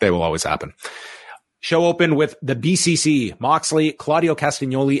they will always happen. Show opened with the BCC, Moxley, Claudio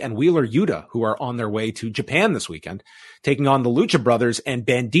Castagnoli, and Wheeler Yuta, who are on their way to Japan this weekend, taking on the Lucha Brothers and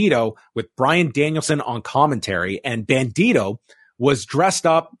Bandito with Bryan Danielson on commentary. And Bandito was dressed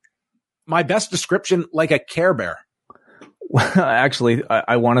up, my best description, like a Care Bear. Well, actually,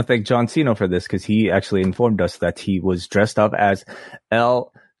 I want to thank John Cena for this because he actually informed us that he was dressed up as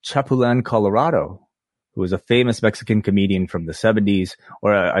El Chapulín Colorado, who was a famous Mexican comedian from the 70s,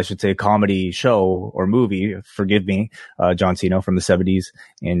 or I should say a comedy show or movie, forgive me, John Cena from the 70s.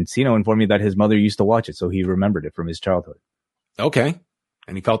 And Cena informed me that his mother used to watch it, so he remembered it from his childhood. Okay.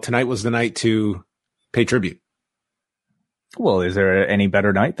 And he felt tonight was the night to pay tribute. Well, is there any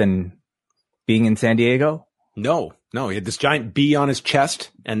better night than being in San Diego? No. He had this giant B on his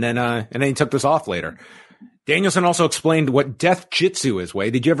chest, and then he took this off later. Danielson also explained what Death Jitsu is,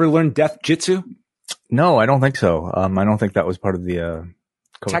 Wade. Did you ever learn Death Jitsu? No, I don't think so. I don't think that was part of the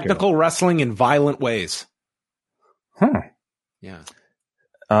Technical wrestling in violent ways. Huh. Yeah.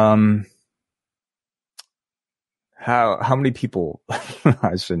 How many people?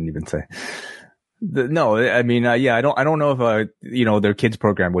 I shouldn't even say. No, I mean, yeah, I don't know if their kids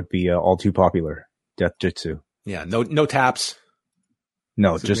program would be all too popular. Death Jitsu. Yeah. No taps.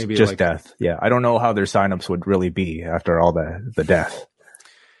 No, so just death. Yeah, I don't know how their signups would really be after all the death.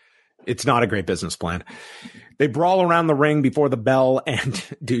 It's not a great business plan. They brawl around the ring before the bell, and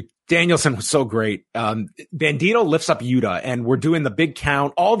dude, Danielson was so great. Bandito lifts up Yuta, and we're doing the big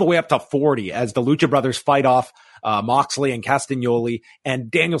count all the way up to 40 as the Lucha Brothers fight off Moxley and Castagnoli,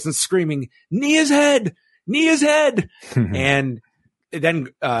 and Danielson's screaming, "Knee his head! Knee his head!" And then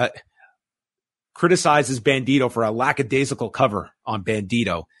criticizes Bandito for a lackadaisical cover on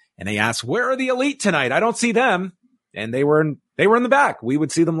Bandito, and they ask, "Where are the Elite tonight? I don't see them." And they were in the back. We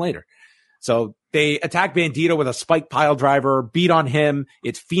would see them later. So they attack Bandito with a spike pile driver, beat on him.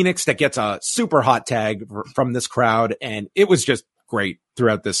 It's Phoenix that gets a super hot tag from this crowd. And it was just great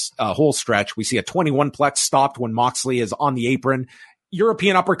throughout this whole stretch. We see a 21 plex stopped when Moxley is on the apron.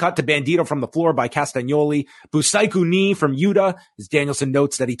 European uppercut to Bandito from the floor by Castagnoli. Busaiku knee from Yuta, as Danielson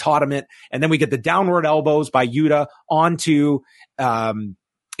notes that he taught him it. And then we get the downward elbows by Yuta onto,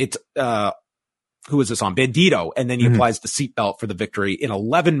 who is this on? Bandito. And then he applies the seatbelt for the victory in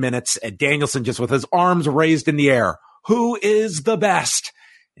 11 minutes. And Danielson just with his arms raised in the air. Who is the best?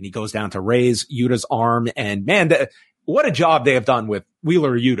 And he goes down to raise Yuta's arm. And man, what a job they have done with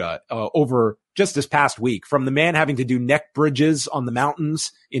Wheeler Yuta over just this past week. From the man having to do neck bridges on the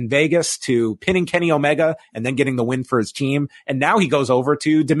mountains in Vegas to pinning Kenny Omega and then getting the win for his team. And now he goes over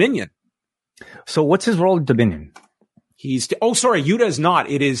to Dominion. So what's his role in Dominion? Yuta is not.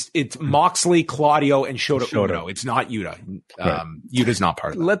 It's Moxley, Claudio, and Shota Uno. It's not Yuta. Right. Yuta's not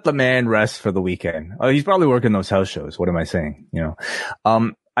part of that. Let the man rest for the weekend. He's probably working those house shows. What am I saying?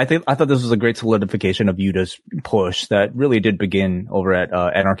 I thought this was a great solidification of Yuta's push that really did begin over at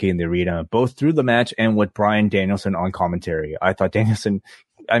Anarchy in the Arena, both through the match and with Bryan Danielson on commentary. I thought Danielson,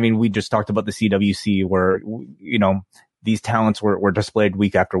 we just talked about the CWC where, these talents were displayed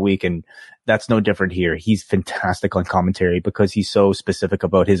week after week, and that's no different here. He's fantastic on commentary because he's so specific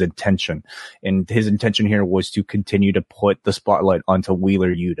about his intention. And his intention here was to continue to put the spotlight onto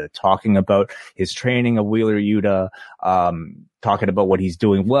Wheeler Yuta, talking about his training of Wheeler Yuta, talking about what he's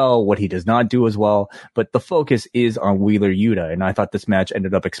doing well, what he does not do as well. But the focus is on Wheeler Yuta. And I thought this match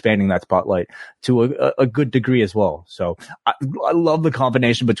ended up expanding that spotlight to a good degree as well. So I love the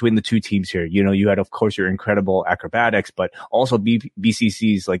combination between the two teams here. You had, of course, your incredible acrobatics, but also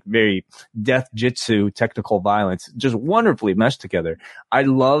BCC's like very death jitsu, technical violence, just wonderfully meshed together. I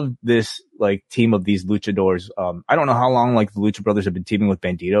love this like team of these luchadors. I don't know how long like the Lucha Brothers have been teaming with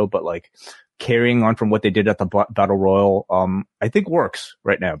Bandito, but like carrying on from what they did at the Battle Royal, I think works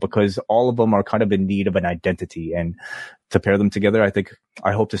right now because all of them are kind of in need of an identity, and to pair them together,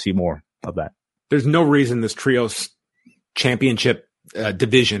 I hope to see more of that. There's no reason this trios championship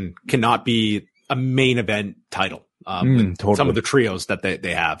division cannot be a main event title. Totally. Some of the trios that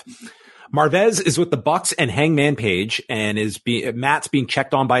they have. Marvez is with the Bucks and Hangman Page, and Matt's being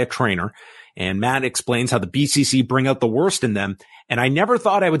checked on by a trainer. And Matt explains how the BCC bring out the worst in them. And I never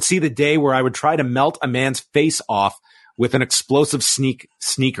thought I would see the day where I would try to melt a man's face off with an explosive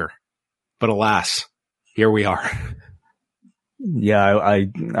sneaker. But alas, here we are. Yeah,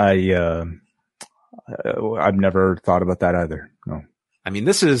 I've never thought about that either. No.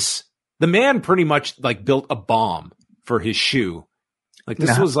 This is the man pretty much like built a bomb for his shoe. Like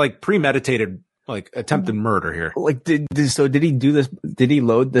this was like premeditated, like attempted murder here. Like did he do this? Did he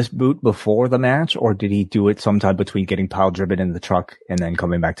load this boot before the match, or did he do it sometime between getting pile driven in the truck and then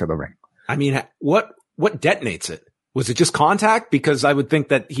coming back to the ring? What detonates it? Was it just contact? Because I would think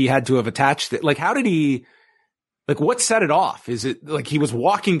that he had to have attached it. Like, how did he? Like, what set it off? Is it like he was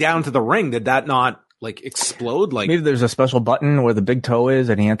walking down to the ring? Did that not like explode? Like maybe there's a special button where the big toe is,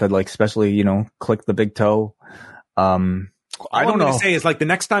 and he had to like specially, click the big toe. I don't know. Going to say is like the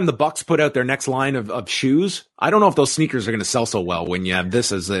next time the Bucks put out their next line of shoes, I don't know if those sneakers are going to sell so well when you have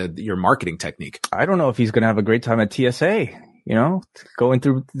this as your marketing technique. I don't know if he's going to have a great time at TSA, going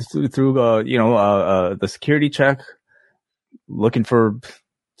through the security check, looking for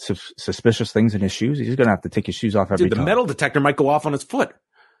suspicious things in his shoes. He's going to have to take his shoes off every time. The metal detector might go off on his foot.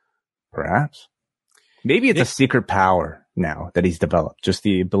 Perhaps. Maybe it's a secret power now that he's developed, just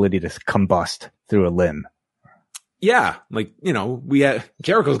the ability to combust through a limb. Yeah, like,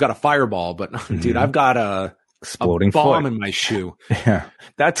 Jericho's got a fireball, but dude, I've got a exploding bomb foot in my shoe. Yeah,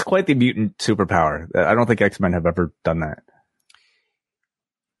 that's quite the mutant superpower. I don't think X-Men have ever done that.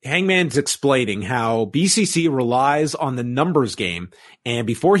 Hangman's explaining how BCC relies on the numbers game. And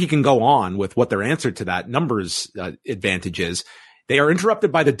before he can go on with what their answer to that numbers advantage is, they are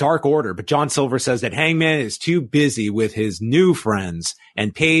interrupted by the Dark Order. But John Silver says that Hangman is too busy with his new friends.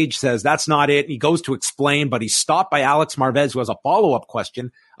 And Page says that's not it. And he goes to explain, but he's stopped by Alex Marvez, who has a follow-up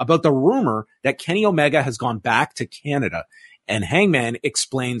question about the rumor that Kenny Omega has gone back to Canada. And Hangman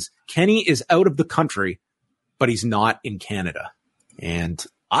explains Kenny is out of the country, but he's not in Canada. And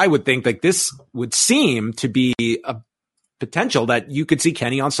I would think that this would seem to be a potential that you could see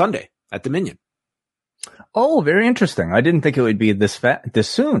Kenny on Sunday at Dominion. Oh, very interesting. I didn't think it would be this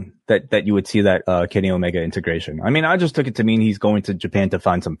soon that you would see that Kenny Omega integration. I mean, I just took it to mean he's going to Japan to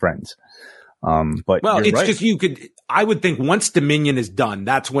find some friends. But well, it's right. just I would think once Dominion is done,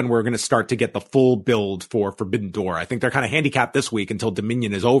 that's when we're going to start to get the full build for Forbidden Door. I think they're kind of handicapped this week until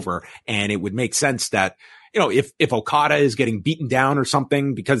Dominion is over, and it would make sense that, if Okada is getting beaten down or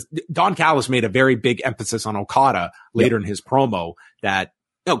something, because Don Callis made a very big emphasis on Okada later in his promo that,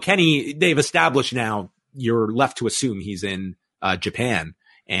 Kenny, they've established now you're left to assume he's in Japan.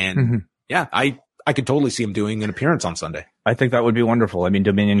 And I could totally see him doing an appearance on Sunday. I think that would be wonderful. I mean,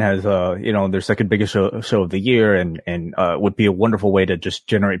 Dominion has, their second biggest show of the year and would be a wonderful way to just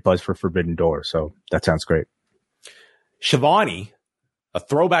generate buzz for Forbidden Door. So that sounds great. Shivani, a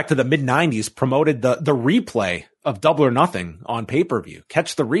throwback to the mid-90s, promoted the replay of Double or Nothing on pay-per-view.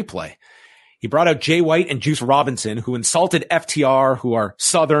 Catch the replay. He brought out Jay White and Juice Robinson, who insulted FTR, who are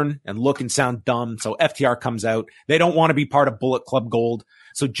Southern and look and sound dumb. So FTR comes out. They don't want to be part of Bullet Club Gold.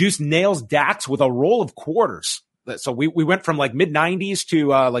 So Juice nails Dax with a roll of quarters. So we went from like mid-90s to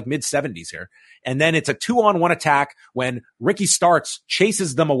like mid-70s here. And then it's a 2-on-1 attack when Ricky Starks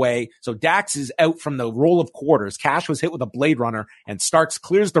chases them away. So Dax is out from the roll of quarters. Cash was hit with a Blade Runner, and Starks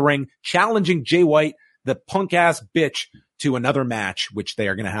clears the ring, challenging Jay White, the punk-ass bitch, to another match, which they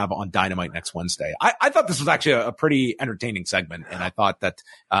are going to have on Dynamite next Wednesday. I thought this was actually a pretty entertaining segment, and I thought that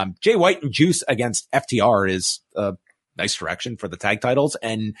Jay White and Juice against FTR is a nice direction for the tag titles.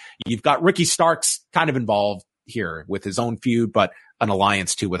 And you've got Ricky Starks kind of involved here with his own feud, but an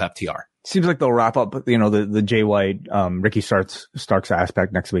alliance too with FTR. Seems like they'll wrap up, the Jay White, Ricky Starks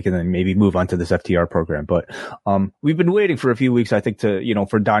aspect next week and then maybe move on to this FTR program. But, we've been waiting for a few weeks, I think, to,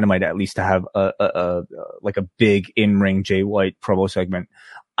 for Dynamite at least to have a big in-ring Jay White promo segment.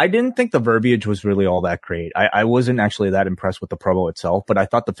 I didn't think the verbiage was really all that great. I wasn't actually that impressed with the promo itself, but I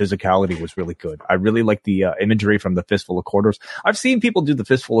thought the physicality was really good. I really liked the imagery from the fistful of quarters. I've seen people do the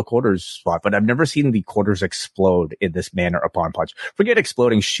fistful of quarters spot, but I've never seen the quarters explode in this manner upon punch. Forget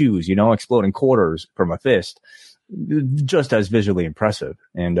exploding shoes, exploding quarters from a fist. Just as visually impressive.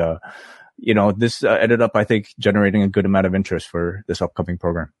 And, this ended up, I think, generating a good amount of interest for this upcoming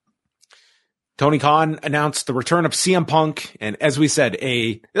program. Tony Khan announced the return of CM Punk. And as we said,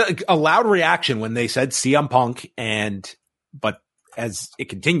 a loud reaction when they said CM Punk. But as it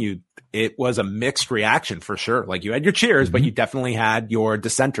continued, it was a mixed reaction for sure. Like you had your cheers, but you definitely had your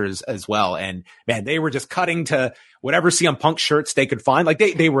dissenters as well. And man, they were just cutting to whatever CM Punk shirts they could find. Like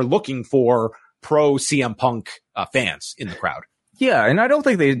they were looking for pro CM Punk fans in the crowd. Yeah, and I don't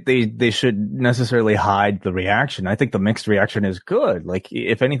think they should necessarily hide the reaction. I think the mixed reaction is good. Like,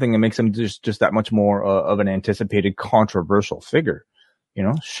 if anything, it makes him just that much more of an anticipated controversial figure.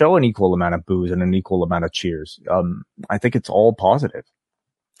 Show an equal amount of boos and an equal amount of cheers. I think it's all positive.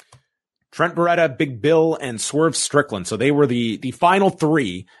 Trent Beretta, Big Bill, and Swerve Strickland. So they were the final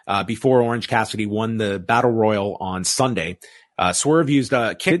three before Orange Cassidy won the Battle Royal on Sunday. Swerve used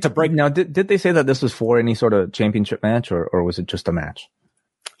a kick to break. Now, did they say that this was for any sort of championship match, or was it just a match?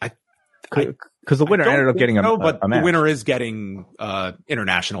 Because the winner ended up getting a match. The winner is getting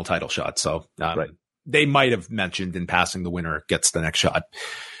international title shot. So right. They might have mentioned in passing the winner gets the next shot.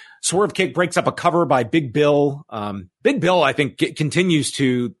 Swerve kick breaks up a cover by Big Bill. Big Bill, I think, continues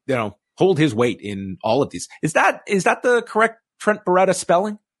to hold his weight in all of these. Is that the correct Trent Beretta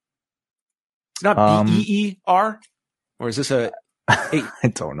spelling? It's not B-E-E-R? Or is this a I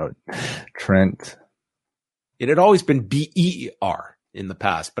don't know. Trent. It had always been B-E-R in the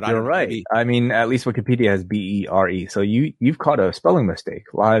past, but you're right. I mean, at least Wikipedia has B-E-R-E. So you've caught a spelling mistake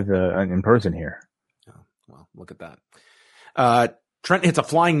live in person here. Oh, well, look at that. Trent hits a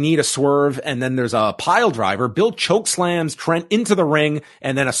flying knee to Swerve, and then there's a pile driver. Bill chokeslams Trent into the ring,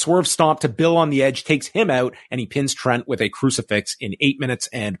 and then a Swerve stomp to Bill on the edge takes him out, and he pins Trent with a crucifix in 8 minutes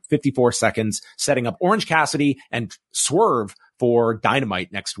and 54 seconds, setting up Orange Cassidy and Swerve for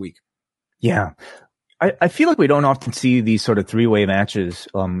Dynamite next week. Yeah. I feel like we don't often see these sort of three-way matches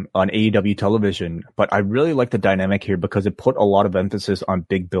on AEW television, but I really like the dynamic here because it put a lot of emphasis on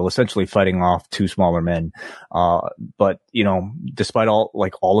Big Bill essentially fighting off two smaller men. But you know, despite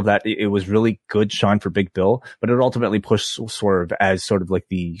all of that, it was really good shine for Big Bill, but it ultimately pushed Swerve as sort of like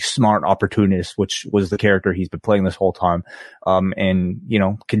the smart opportunist, which was the character he's been playing this whole time. And you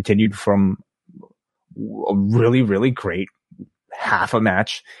know, continued from a really, really great half a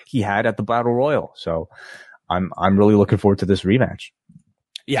match he had at the Battle Royal. So I'm really looking forward to this rematch.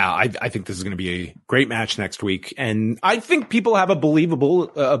 Yeah, I think this is going to be a great match next week. And I think people have a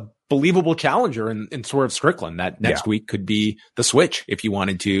believable challenger in Swerve Strickland that next week could be the switch if you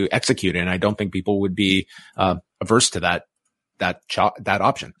wanted to execute it. And I don't think people would be averse to that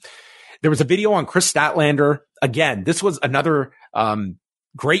option. There was a video on Chris Statlander. Again, this was another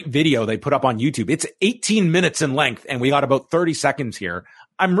great video they put up on YouTube. It's 18 minutes in length and we got about 30 seconds here.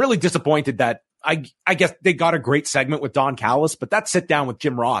 I'm really disappointed that I guess they got a great segment with Don Callis, but that sit down with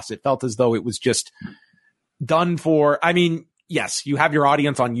Jim Ross, it felt as though it was just done for, I mean, yes, you have your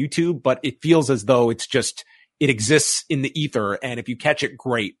audience on YouTube, but it feels as though it exists in the ether. And if you catch it,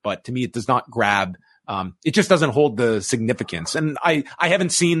 great. But to me, it does not grab. It just doesn't hold the significance. And I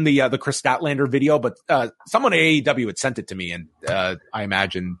haven't seen the Chris Statlander video, but someone at AEW had sent it to me, and I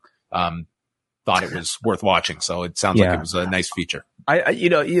imagine thought it was worth watching. So it sounds like it was a nice feature.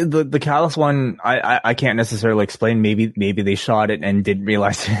 The Callis one, I can't necessarily explain. Maybe they shot it and didn't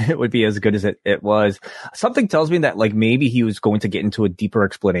realize it would be as good as it was. Something tells me that like maybe he was going to get into a deeper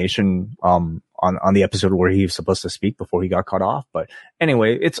explanation on the episode where he was supposed to speak before he got cut off. But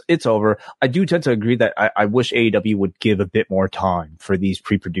anyway, it's over. I do tend to agree that I wish AEW would give a bit more time for these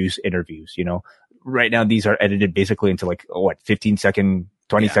pre-produced interviews. You know, right now these are edited basically into 15-second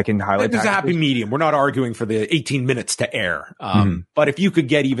 20-second highlight. There's a happy medium. We're not arguing for the 18 minutes to air. But if you could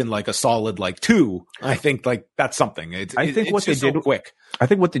get even like a solid 2, I think that's something. I think what they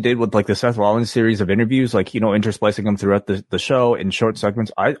did with the Seth Rollins series of interviews, intersplicing them throughout the show in short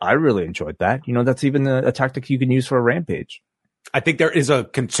segments, I really enjoyed that. You know, that's even a tactic you can use for a Rampage. I think there is a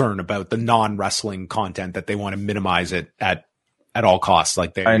concern about the non-wrestling content that they want to minimize it at all costs. I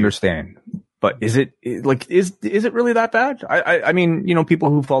understand. But is it really that bad? I mean, people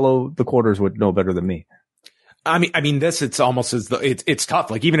who follow the quarters would know better than me. I mean, it's almost as though it's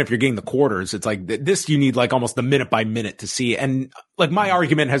tough. Even if you're getting the quarters, it's like this, you need almost the minute by minute to see. And my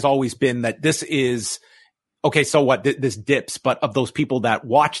argument has always been that this is, okay, so what, this dips, but of those people that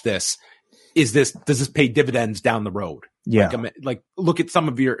watch this, does this pay dividends down the road? Yeah. Look at some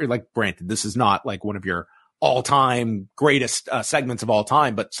of your, granted, this is not one of your all-time greatest segments of all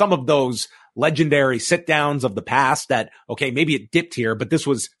time, but some of those legendary sit downs of the past that, okay, maybe it dipped here, but this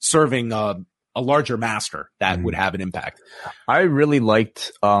was serving a larger master that would have an impact. I really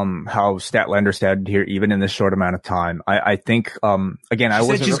liked how Statlander started here, even in this short amount of time. I think again, she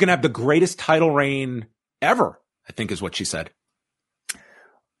said she's going to have the greatest title reign ever, I think is what she said.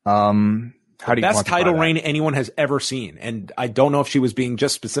 How do you best title reign anyone has ever seen? And I don't know if she was being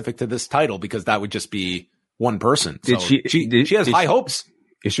just specific to this title because that would just be one person. She has high hopes.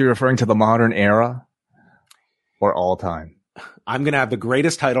 Is she referring to the modern era or all time? I'm going to have the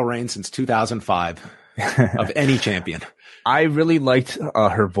greatest title reign since 2005 of any champion. I really liked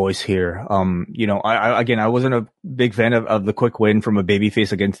her voice here. I wasn't a big fan of the quick win from a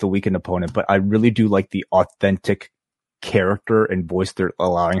babyface against the weakened opponent, but I really do like the authentic character and voice they're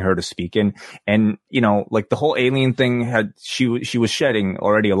allowing her to speak in. And, the whole alien thing she was shedding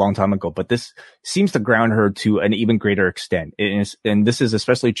already a long time ago, but this seems to ground her to an even greater extent. And this is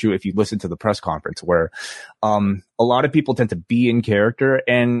especially true if you listen to the press conference where, a lot of people tend to be in character,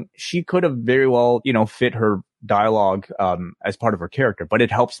 and she could have very well, fit her dialogue, as part of her character, but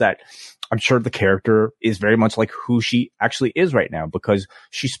it helps that I'm sure the character is very much like who she actually is right now, because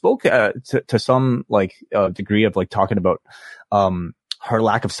she spoke to some degree of talking about her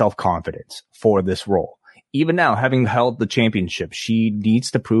lack of self-confidence for this role. Even now, having held the championship, she needs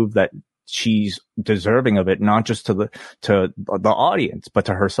to prove that she's deserving of it, not just to the audience, but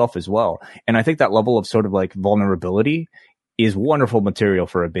to herself as well. And I think that level of sort of vulnerability is wonderful material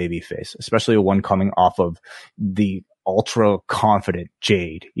for a babyface, especially one coming off of the ultra confident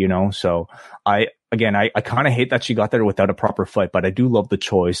Jade, So I kind of hate that she got there without a proper fight, but I do love the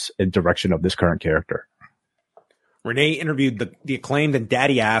choice and direction of this current character. Renee interviewed the Acclaimed and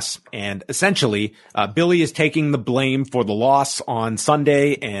Daddy Ass, and essentially, Billy is taking the blame for the loss on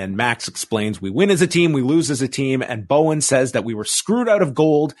Sunday, and Max explains we win as a team, we lose as a team, and Bowen says that we were screwed out of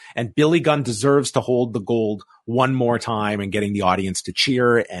gold, and Billy Gunn deserves to hold the gold one more time and getting the audience to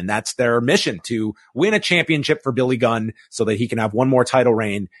cheer, and that's their mission, to win a championship for Billy Gunn so that he can have one more title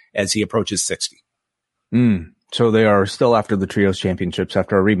reign as he approaches 60. So they are still after the Trios Championships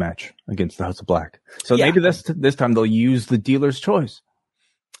after a rematch against the House of Black. So maybe this time they'll use the dealer's choice.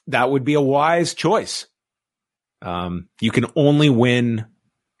 That would be a wise choice. You can only win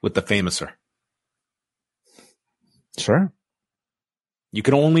with the famouser. Sure. You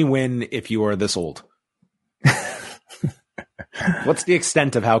can only win if you are this old. What's the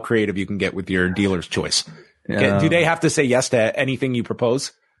extent of how creative you can get with your dealer's choice? Do they have to say yes to anything you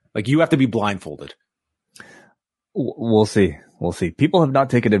propose? Like, you have to be blindfolded. We'll see. We'll see. People have not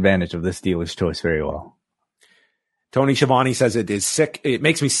taken advantage of this dealer's choice very well. Tony Schiavone says it is sick. It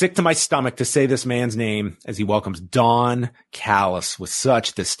makes me sick to my stomach to say this man's name as he welcomes Don Callis with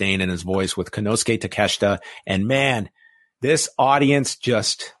such disdain in his voice with Konosuke Takeshita. And man, this audience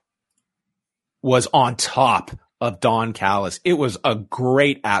just was on top of Don Callis. It was a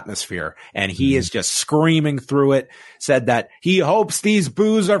great atmosphere, and he is just screaming through it, said that he hopes these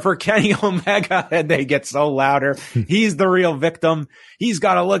boos are for Kenny Omega, and they get so louder. He's the real victim. He's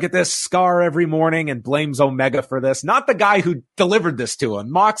got to look at this scar every morning and blames Omega for this. Not the guy who delivered this to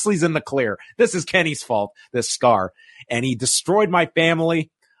him. Moxley's in the clear. This is Kenny's fault, this scar. And he destroyed my family.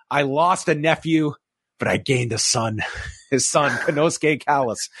 I lost a nephew, but I gained a son. His son, Konosuke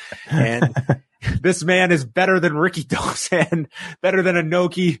Callis. And this man is better than Ricky Dosan, better than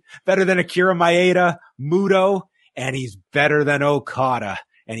Inoki, better than Akira Maeda, Muto, and he's better than Okada.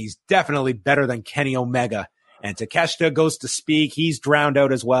 And he's definitely better than Kenny Omega. And Takeshita goes to speak. He's drowned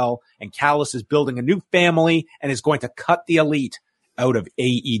out as well. And Callis is building a new family and is going to cut the Elite out of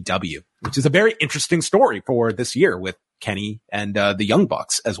AEW, which is a very interesting story for this year with Kenny and the Young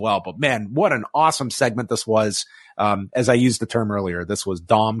Bucks as well. But man, what an awesome segment this was. As I used the term earlier, this was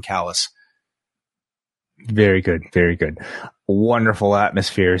Dom Callis. Very good. Very good. Wonderful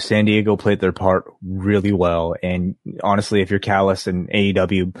atmosphere. San Diego played their part really well. And honestly, if you're Callis and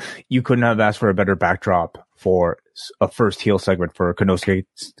AEW, you couldn't have asked for a better backdrop for a first heel segment for Konosuke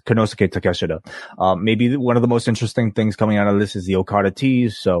Takeshita. Maybe one of the most interesting things coming out of this is the Okada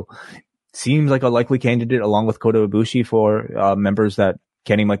tease. So seems like a likely candidate along with Kota Ibushi for members that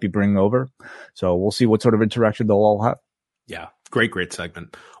Kenny might be bringing over. So we'll see what sort of interaction they'll all have. Yeah, great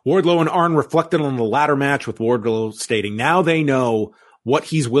segment. Wardlow and Arn reflected on the ladder match with Wardlow stating now they know what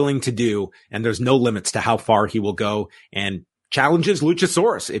he's willing to do and there's no limits to how far he will go, and challenges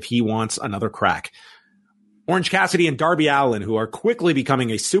Luchasaurus if he wants another crack. Orange Cassidy and Darby Allin, who are quickly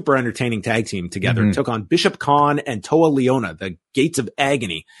becoming a super entertaining tag team together, took on Bishop Khan and Toa Leona, the Gates of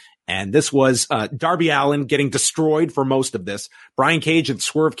Agony. And this was Darby Allin getting destroyed for most of this. Brian Cage and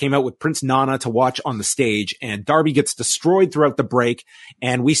Swerve came out with Prince Nana to watch on the stage, and Darby gets destroyed throughout the break.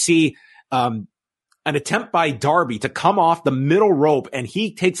 And we see an attempt by Darby to come off the middle rope, and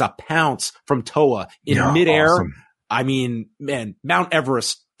he takes a pounce from Toa in midair. Awesome. I mean, man, Mount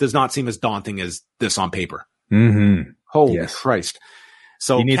Everest does not seem as daunting as this on paper. Holy Christ.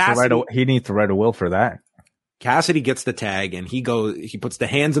 So he needs to write a will for that. Cassidy gets the tag and he puts the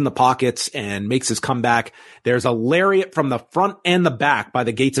hands in the pockets and makes his comeback. There's a lariat from the front and the back by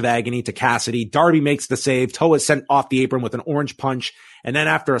the Gates of Agony to Cassidy. Darby makes the save. Toa is sent off the apron with an orange punch. And then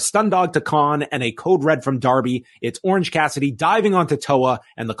after a stun dog to Khan and a code red from Darby, it's Orange Cassidy diving onto Toa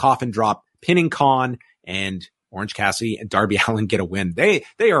and the coffin drop, pinning Khan, and Orange Cassidy and Darby Allin get a win. They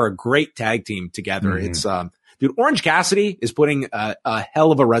are a great tag team together. It's, dude, Orange Cassidy is putting a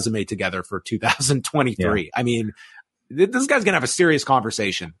hell of a resume together for 2023. Yeah. I mean, this guy's going to have a serious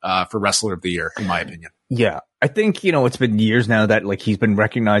conversation for Wrestler of the Year, in my opinion. Yeah. I think, it's been years now that like he's been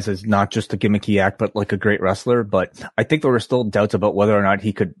recognized as not just a gimmicky act, but like a great wrestler. But I think there were still doubts about whether or not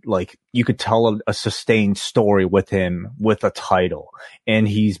he could, like, you could tell a sustained story with him with a title. And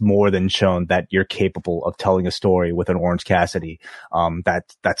he's more than shown that you're capable of telling a story with an Orange Cassidy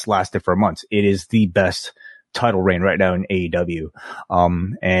that's lasted for months. It is the best title reign right now in AEW.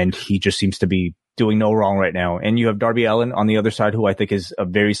 And he just seems to be doing no wrong right now. And you have Darby Allin on the other side, who I think is a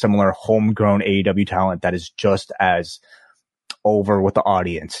very similar homegrown AEW talent that is just as over with the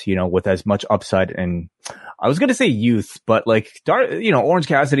audience, with as much upside. And I was going to say youth, but like, Orange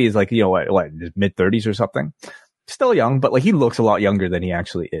Cassidy is like, what mid 30s or something. Still young, but like he looks a lot younger than he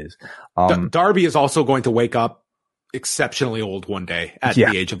actually is. Darby is also going to wake up exceptionally old one day at the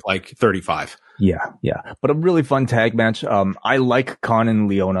age of like 35. Yeah. But a really fun tag match. I like Khan and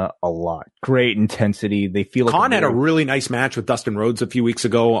Leona a lot. Great intensity. They feel like Khan had a really nice match with Dustin Rhodes a few weeks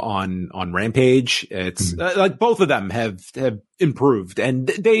ago on Rampage. It's like both of them have improved, and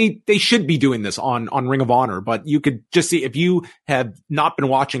they should be doing this on Ring of Honor. But you could just see, if you have not been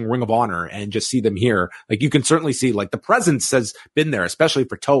watching Ring of Honor and just see them here, like you can certainly see like the presence has been there, especially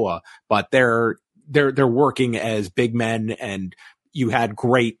for Toa, but they're working as big men, and you had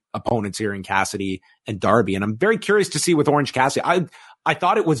great opponents here in Cassidy and Darby. And I'm very curious to see with Orange Cassidy. I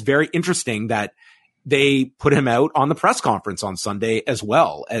thought it was very interesting that they put him out on the press conference on Sunday as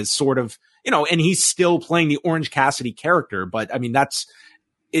well as sort of, and he's still playing the Orange Cassidy character. But I mean,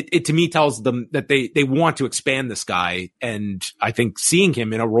 it to me tells them that they want to expand this guy. And I think seeing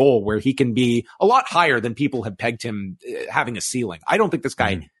him in a role where he can be a lot higher than people have pegged him having a ceiling. I don't think this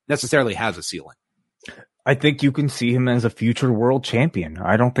guy necessarily has a ceiling. I think you can see him as a future world champion.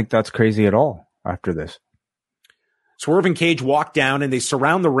 I don't think that's crazy at all after this. Swerve and Cage walk down and they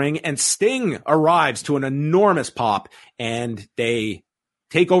surround the ring, and Sting arrives to an enormous pop, and they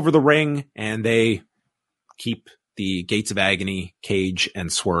take over the ring and they keep the Gates of Agony, Cage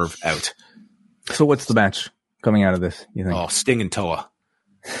and Swerve out. So what's the match coming out of this, you think? Oh, Sting and Toa.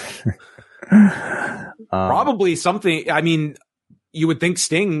 Probably something. I mean, you would think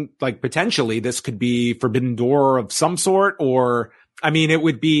Sting, like potentially this could be Forbidden Door of some sort, or I mean, it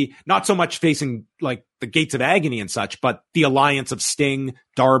would be not so much facing like the Gates of Agony and such, but the alliance of Sting,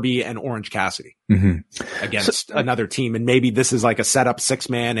 Darby, and Orange Cassidy against another team. And maybe this is like a setup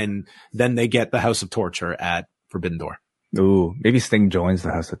 6-man, and then they get the House of Torture at Forbidden Door. Ooh, maybe Sting joins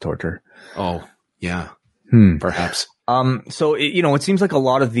the House of Torture. Oh, yeah. Perhaps. So it seems like a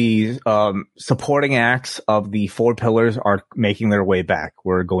lot of the supporting acts of the Four Pillars are making their way back.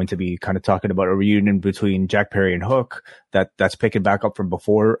 We're going to be kind of talking about a reunion between Jack Perry and Hook that's picking back up from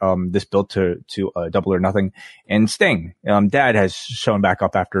before this built to Double or Nothing, and Sting. Dad has shown back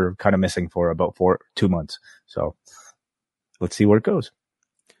up after kind of missing for about 2 months. So let's see where it goes.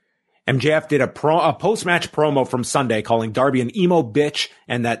 MJF did a post-match promo from Sunday calling Darby an emo bitch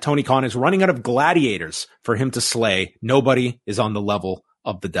and that Tony Khan is running out of gladiators for him to slay. Nobody is on the level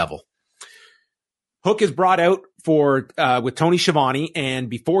of the devil. Hook is brought out with Tony Schiavone, and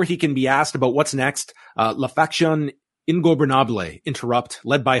before he can be asked about what's next, La Faction Ingobernable interrupt,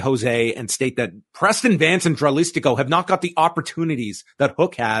 led by Jose, and state that Preston Vance and Dralistico have not got the opportunities that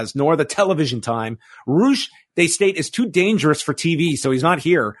Hook has, nor the television time. Rouge, they state, is too dangerous for TV, so he's not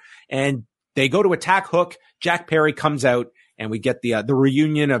here. And they go to attack Hook. Jack Perry comes out, and we get the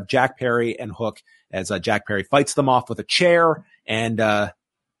reunion of Jack Perry and Hook as Jack Perry fights them off with a chair, and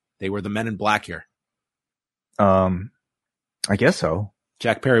they were the Men in Black here. I guess so.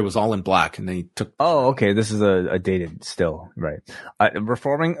 Jack Perry was all in black, and they took. Oh, okay. This is a dated still, right?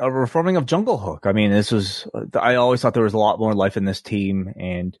 Reforming of Jungle Hook. I mean, this was. I always thought there was a lot more life in this team,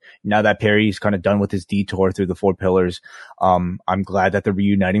 and now that Perry's kind of done with his detour through the Four Pillars, I'm glad that they're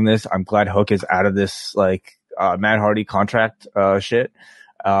reuniting this. I'm glad Hook is out of this Matt Hardy contract shit.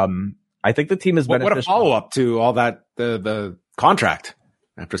 I think the team is beneficial. What a follow up to all that the contract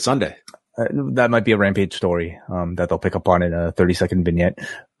after Sunday. That might be a Rampage story that they'll pick up on in a 30-second vignette.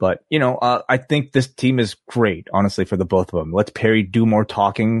 But, I think this team is great, honestly, for the both of them. Let's Perry do more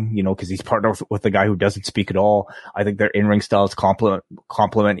talking, because he's partnered with a guy who doesn't speak at all. I think their in-ring styles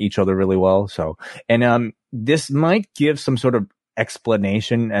complement each other really well. So, and this might give some sort of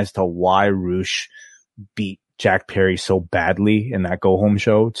explanation as to why Rouge beat Jack Perry so badly in that go-home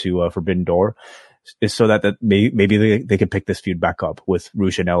show to Forbidden Door. Is so that maybe they could pick this feud back up with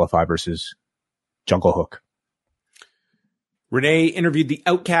Rouge and LFI versus Jungle Hook. Renee interviewed the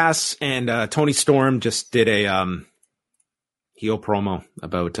Outcasts, and Tony Storm just did a heel promo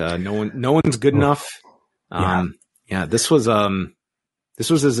about no one's good enough. This was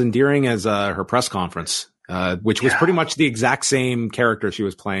as endearing as her press conference, which was pretty much the exact same character she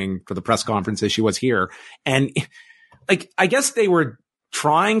was playing for the press conference as she was here. And I guess they were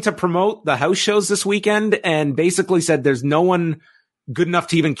trying to promote the house shows this weekend and basically said there's no one good enough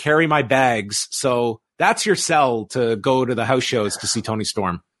to even carry my bags. So that's your sell to go to the house shows to see Tony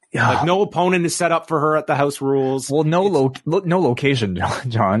Storm. Yeah. No opponent is set up for her at the House Rules. Well, no location,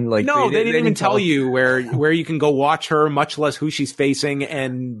 John. They didn't even tell you where you can go watch her, much less who she's facing.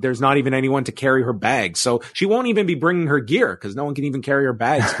 And there's not even anyone to carry her bags. So she won't even be bringing her gear because no one can even carry her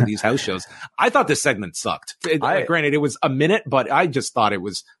bags to these house shows. I thought this segment sucked. Granted, it was a minute, but I just thought it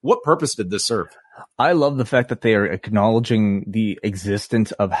was, what purpose did this serve? I love the fact that they are acknowledging the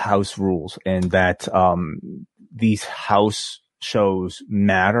existence of House Rules and that, these house shows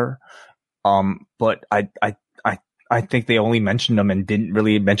matter. But I think they only mentioned them and didn't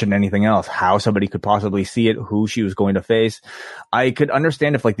really mention anything else. How somebody could possibly see it, who she was going to face. I could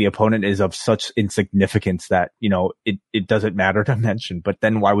understand if the opponent is of such insignificance that, it doesn't matter to mention, but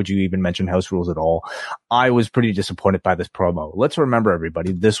then why would you even mention House Rules at all? I was pretty disappointed by this promo. Let's remember,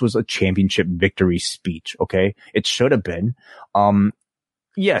 everybody, this was a championship victory speech. Okay. It should have been.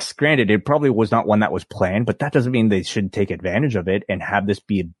 Yes, granted, it probably was not one that was planned, but that doesn't mean they should take advantage of it and have this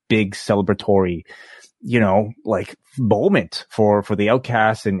be a big celebratory like moment for the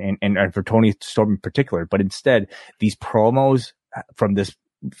Outcasts and for Tony Storm in particular. But instead, these promos from this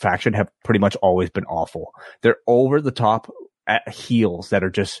faction have pretty much always been awful. They're over the top heels that are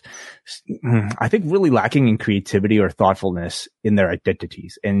just, I think, really lacking in creativity or thoughtfulness in their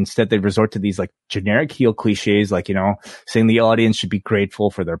identities. And instead they resort to these like generic heel cliches, like, saying the audience should be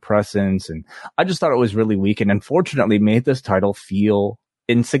grateful for their presence. And I just thought it was really weak and unfortunately made this title feel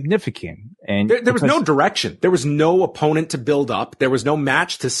insignificant. And there was no direction. There was no opponent to build up. There was no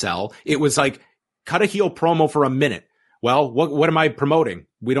match to sell. It was like, cut a heel promo for a minute. Well, what am I promoting?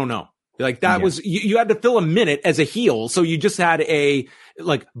 We don't know. Like that was, you had to fill a minute as a heel. So you just had a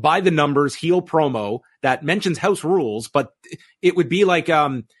like by the numbers heel promo that mentions house rules, but it would be like,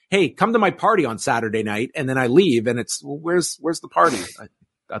 hey, come to my party on Saturday night. And then I leave and it's, well, where's the party?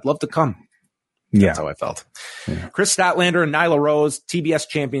 I'd love to come. That's how I felt. Yeah. Chris Statlander and Nyla Rose, TBS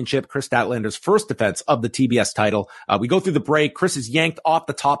championship. Chris Statlander's first defense of the TBS title. We go through the break. Chris is yanked off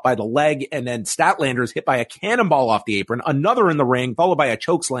the top by the leg, and then Statlander is hit by a cannonball off the apron, another in the ring, followed by a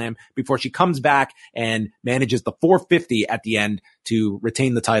chokeslam before she comes back and manages the 450 at the end to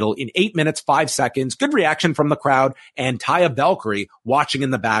retain the title in 8 minutes, 5 seconds. Good reaction from the crowd, and Taya Valkyrie watching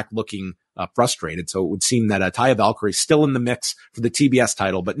in the back looking frustrated. So it would seem that Taya Valkyrie still in the mix for the TBS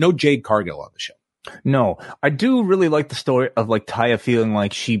title, but no Jade Cargill on the show. No, I do really like the story of like Taya feeling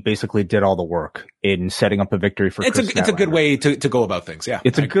like she basically did all the work in setting up a victory for Chris Statlander. It's a good way to go about things. Yeah.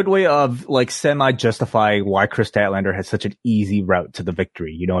 It's a good way of like semi-justifying why Chris Statlander had such an easy route to the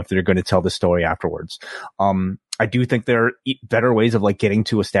victory, if they're going to tell the story afterwards. I do think there are better ways of like getting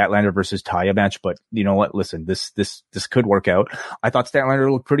to a Statlander versus Taya match, but you know what? Listen, this could work out. I thought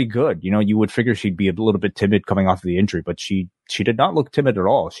Statlander looked pretty good. You would figure she'd be a little bit timid coming off of the injury, but she did not look timid at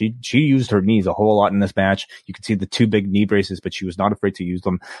all. She used her knees a whole lot in this match. You could see the 2 big knee braces, but she was not afraid to use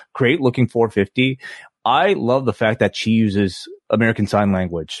them. Great looking 450. I love the fact that she uses American Sign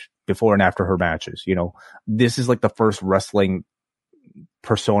Language before and after her matches. This is like the first wrestling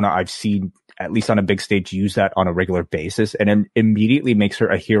persona I've seen, at least on a big stage, use that on a regular basis, and it immediately makes her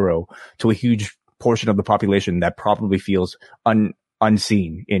a hero to a huge portion of the population that probably feels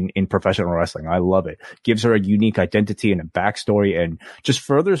unseen in professional wrestling. I love it. Gives her a unique identity and a backstory and just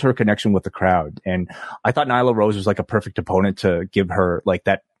furthers her connection with the crowd. And I thought Nyla Rose was like a perfect opponent to give her like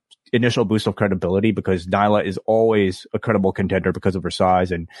that initial boost of credibility, because Nyla is always a credible contender because of her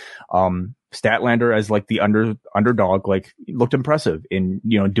size, and Statlander as like the underdog, like looked impressive in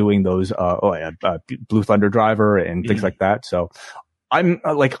doing those Blue Thunder Driver and things like that. So I'm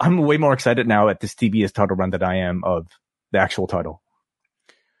way more excited now at this TBS title run than I am of the actual title.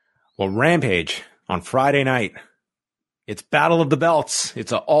 Well, Rampage on Friday night. It's Battle of the Belts.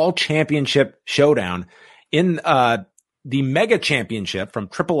 It's an all championship showdown. In the Mega Championship from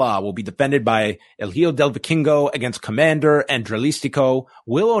AAA will be defended by El Hijo del Vikingo against Commander and Dralistico.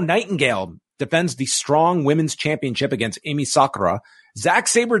 Willow Nightingale defends the Strong Women's Championship against Emi Sakura. Zack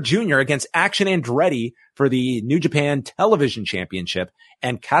Sabre Jr. against Action Andretti for the New Japan Television Championship.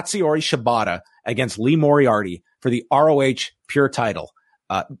 And Katsuyori Shibata against Lee Moriarty for the ROH Pure title.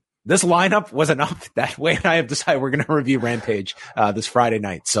 This lineup was enough. That way I have decided we're going to review Rampage this Friday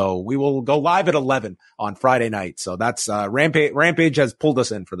night. So we will go live at 11 on Friday night. So that's Rampage has pulled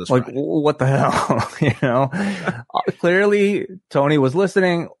us in for this like, Friday. What the hell? Clearly Tony was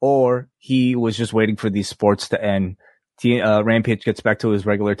listening, or he was just waiting for these sports to end. Rampage gets back to his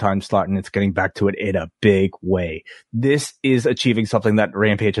regular time slot, and it's getting back to it in a big way. This is achieving something that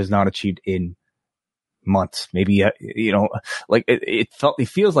Rampage has not achieved in months, maybe, like it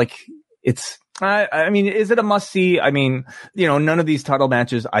feels like it's, I mean, is it a must see? I mean, none of these title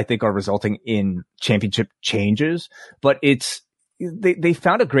matches I think are resulting in championship changes, but they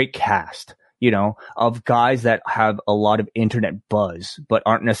found a great cast, of guys that have a lot of internet buzz, but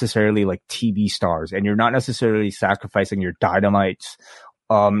aren't necessarily like TV stars, and you're not necessarily sacrificing your Dynamites,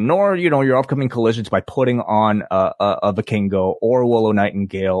 nor, your upcoming collisions by putting on a Vikingo or Willow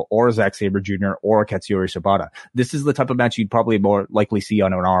Nightingale or Zack Sabre Jr. or Katsuyori Shibata. This is the type of match you'd probably more likely see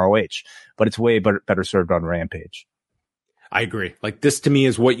on an ROH, but it's way better served on Rampage. I agree. Like, this to me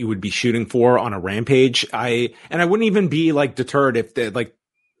is what you would be shooting for on a Rampage. I wouldn't even be like deterred if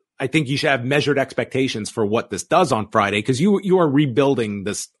I think you should have measured expectations for what this does on Friday, because you are rebuilding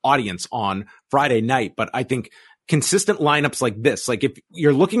this audience on Friday night. But I think consistent lineups like this, like if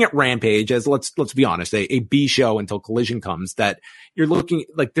you're looking at Rampage as, let's be honest, a B show until Collision comes, that you're looking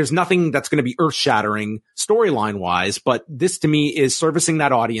like there's nothing that's going to be earth shattering storyline wise, but this to me is servicing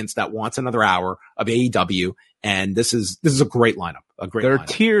that audience that wants another hour of AEW And this is a great lineup. There are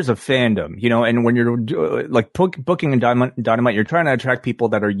tiers of fandom, and when you're like booking and Dynamite, you're trying to attract people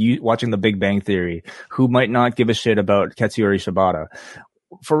that are watching The Big Bang Theory who might not give a shit about Katsuyori Shibata.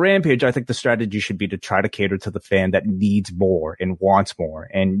 For Rampage, I think the strategy should be to try to cater to the fan that needs more and wants more.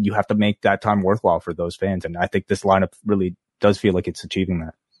 And you have to make that time worthwhile for those fans. And I think this lineup really does feel like it's achieving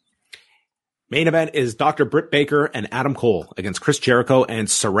that. Main event is Dr. Britt Baker and Adam Cole against Chris Jericho and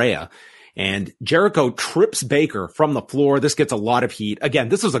Saraya. And Jericho trips Baker from the floor. This gets a lot of heat. Again,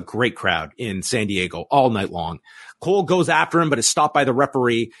 this was a great crowd in San Diego all night long. Cole goes after him, but is stopped by the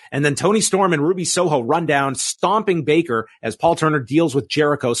referee. And then Toni Storm and Ruby Soho run down, stomping Baker as Paul Turner deals with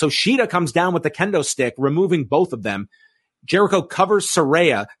Jericho. So Shida comes down with the kendo stick, removing both of them. Jericho covers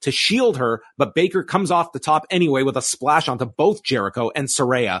Saraya to shield her, but Baker comes off the top anyway with a splash onto both Jericho and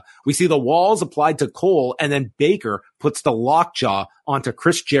Saraya. We see the walls applied to Cole, and then Baker puts the lockjaw onto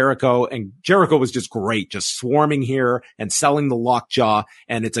Chris Jericho, and Jericho was just great, just swarming here and selling the lockjaw,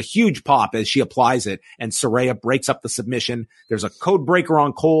 and it's a huge pop as she applies it, and Saraya breaks up the submission. There's a code breaker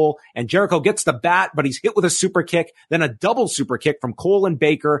on Cole, and Jericho gets the bat, but he's hit with a super kick, then a double super kick from Cole and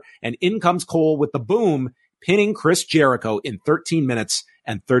Baker, and in comes Cole with the boom, pinning Chris Jericho in 13 minutes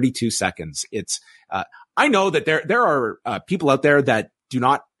and 32 seconds. It's, I know that there are people out there that do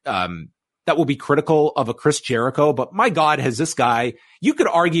not, that will be critical of a Chris Jericho, but my God, has this guy, you could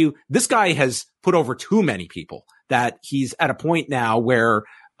argue this guy has put over too many people, that he's at a point now where,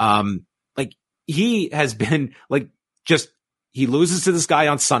 like he has been like, he loses to this guy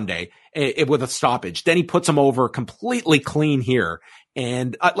on Sunday with a stoppage. Then he puts him over completely clean here.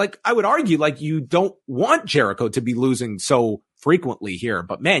 And I would argue, like, you don't want Jericho to be losing so frequently here,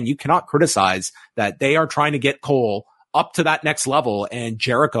 but man, you cannot criticize that they are trying to get Cole up to that next level. And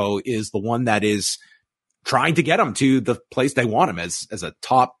Jericho is the one that is trying to get him to the place they want him as a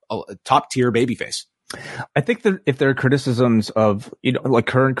top tier babyface. I think that if there are criticisms of, like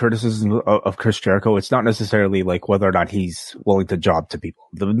current criticisms of Chris Jericho, it's not necessarily like whether or not he's willing to job to people.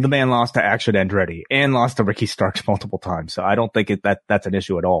 The man lost to Action Andretti and lost to Ricky Starks multiple times. So I don't think that's an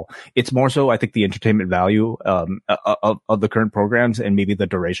issue at all. It's more so, I think, the entertainment value, of the current programs and maybe the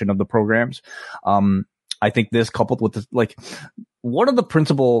duration of the programs. I think this coupled with one of the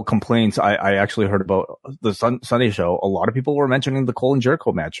principal complaints I actually heard about the Sunday show, a lot of people were mentioning the Cole and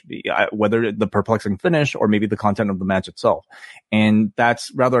Jericho match, whether the perplexing finish or maybe the content of the match itself. And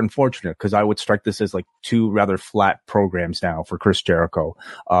that's rather unfortunate because I would strike this as like two rather flat programs now for Chris Jericho,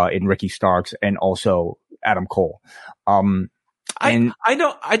 in Ricky Starks and also Adam Cole.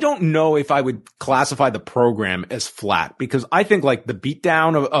 I don't know if I would classify the program as flat, because I think like the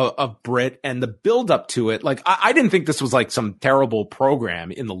beatdown of Britt and the build up to it, like I didn't think this was like some terrible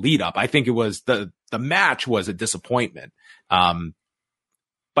program in the lead up. I think it was the match was a disappointment.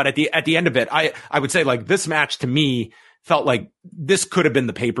 But at the end of it, I would say like this match to me felt like this could have been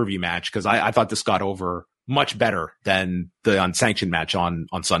the pay-per-view match, because I thought this got over much better than the unsanctioned match on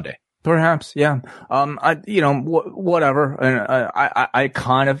Sunday. Perhaps, yeah. Whatever. And I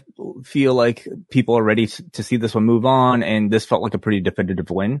kind of feel like people are ready to see this one move on, and this felt like a pretty definitive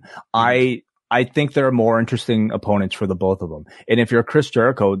win. I think there are more interesting opponents for the both of them. And if you're Chris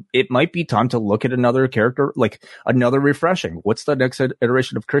Jericho, it might be time to look at another character, like another refreshing. What's the next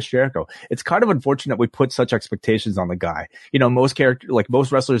iteration of Chris Jericho? It's kind of unfortunate we put such expectations on the guy. Most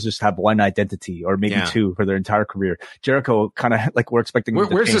wrestlers just have one identity or maybe two for their entire career. Jericho kind of like we're expecting.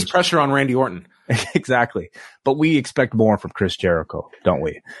 Where's this pressure on Randy Orton? Exactly. But we expect more from Chris Jericho, don't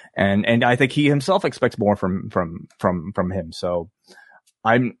we? And I think he himself expects more from him. So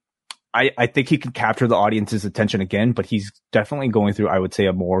I think he could capture the audience's attention again, but he's definitely going through, I would say,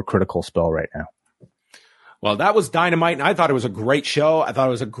 a more critical spell right now. Well, that was Dynamite, and I thought it was a great show. I thought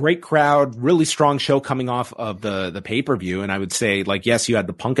it was a great crowd, really strong show coming off of the pay-per-view. And I would say, like, yes, you had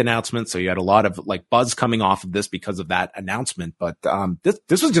the Punk announcement, so you had a lot of like buzz coming off of this because of that announcement. But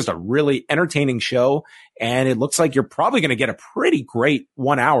this was just a really entertaining show, and it looks like you're probably going to get a pretty great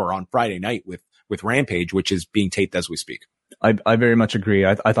 1 hour on Friday night with Rampage, which is being taped as we speak. I very much agree.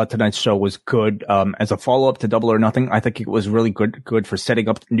 I thought tonight's show was good. As a follow-up to Double or Nothing, I think it was really good for setting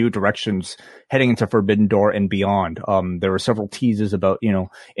up new directions heading into Forbidden Door and beyond. There were several teases about,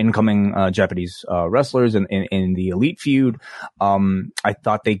 incoming, Japanese, wrestlers in the Elite feud. I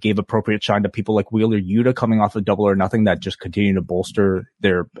thought they gave appropriate shine to people like Wheeler Yuta coming off of Double or Nothing that just continue to bolster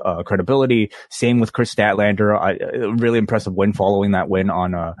their, credibility. Same with Chris Statlander. A really impressive win following that win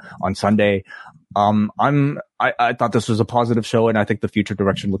on Sunday. I thought this was a positive show, and I think the future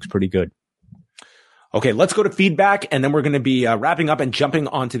direction looks pretty good. Okay, let's go to feedback, and then we're going to be wrapping up and jumping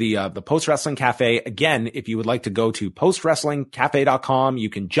onto the Post Wrestling Cafe. Again, if you would like to go to postwrestlingcafe.com, you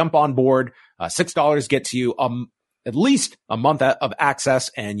can jump on board. $6 gets you at least a month of access,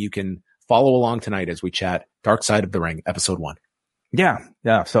 and you can follow along tonight as we chat Dark Side of the Ring, episode 1. Yeah.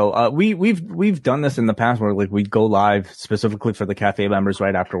 So, we've done this in the past where like we go live specifically for the cafe members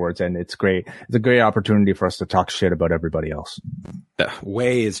right afterwards. And it's great. It's a great opportunity for us to talk shit about everybody else. The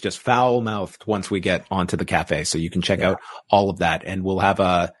way is just foul mouthed once we get onto the cafe. So you can check out all of that. And we'll have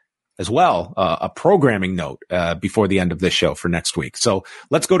a programming note, before the end of this show for next week. So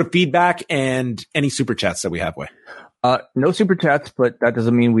let's go to feedback and any super chats that we have. No super chats, but that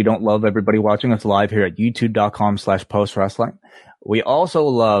doesn't mean we don't love everybody watching us live here at youtube.com/postwrestling. We also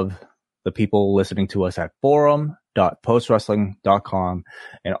love the people listening to us at forum.postwrestling.com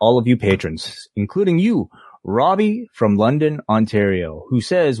and all of you patrons, including you, Robbie from London, Ontario, who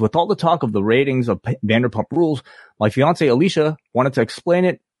says, with all the talk of the ratings of Vanderpump Rules, my fiance Alicia wanted to explain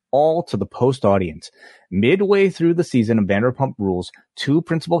it all to the Post audience. Midway through the season of Vanderpump Rules, 2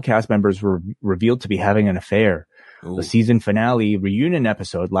 principal cast members were revealed to be having an affair. Ooh. The season finale reunion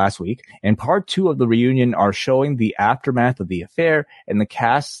episode last week and part 2 of the reunion are showing the aftermath of the affair and the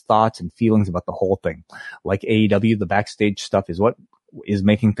cast's thoughts and feelings about the whole thing. Like AEW, the backstage stuff is what is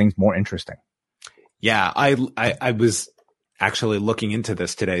making things more interesting. Yeah, I was actually looking into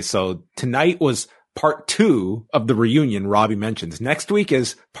this today. So tonight was part 2 of the reunion Robbie mentions. Next week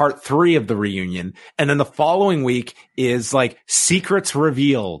is part 3 of the reunion. And then the following week is like secrets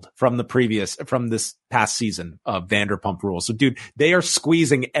revealed from this past season of Vanderpump Rules. So dude, they are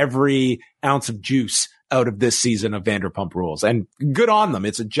squeezing every ounce of juice out of this season of Vanderpump Rules, and good on them.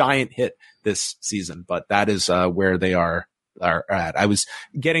 It's a giant hit this season, but that is, where they are at. I was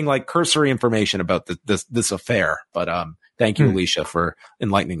getting like cursory information about this affair, but, thank you, Alicia, for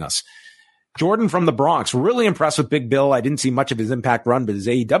enlightening us. Jordan from the Bronx, really impressed with Big Bill. I didn't see much of his Impact run, but his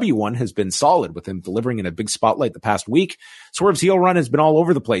AEW one has been solid, with him delivering in a big spotlight the past week. Swerve's heel run has been all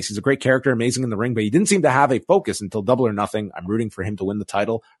over the place. He's a great character, amazing in the ring, but he didn't seem to have a focus until Double or Nothing. I'm rooting for him to win the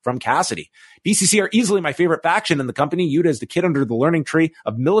title from Cassidy. BCC are easily my favorite faction in the company. Yuta is the kid under the learning tree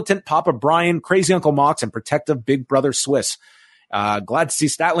of militant Papa Brian, crazy Uncle Mox, and protective Big Brother Swiss. Glad to see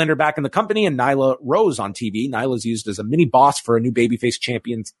Statlander back in the company and Nyla Rose on TV. Nyla's used as a mini boss for a new babyface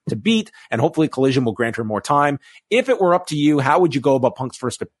champion to beat, and hopefully Collision will grant her more time. If it were up to you, how would you go about Punk's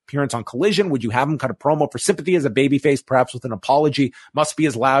first appearance on Collision? Would you have him cut a promo for sympathy as a babyface, perhaps with an apology, must be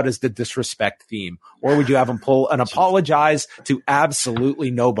as loud as the disrespect theme? Or would you have him pull an apologize to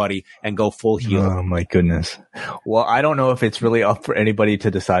absolutely nobody and go full heel? Oh my goodness. Well, I don't know if it's really up for anybody to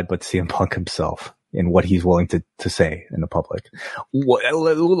decide but CM Punk himself and what he's willing to say in the public.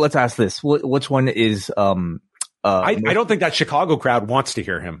 Let's ask this. Which one is, I don't think that Chicago crowd wants to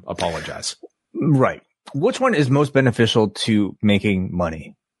hear him apologize. Right. Which one is most beneficial to making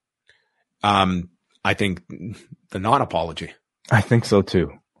money? I think the non-apology. I think so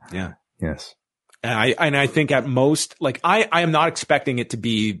too. Yeah. Yes. And I think at most, like, I am not expecting it to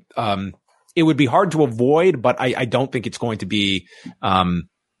be, it would be hard to avoid, but I don't think it's going to be,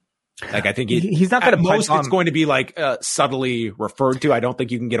 like, I think he's not going to most. It's going to be like subtly referred to. I don't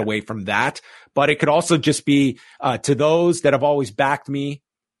think you can get away from that. But it could also just be to those that have always backed me,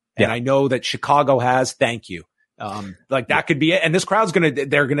 and I know that Chicago has. Thank you. Like that could be it. And this crowd's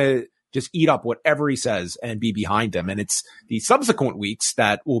they're gonna just eat up whatever he says and be behind him. And it's the subsequent weeks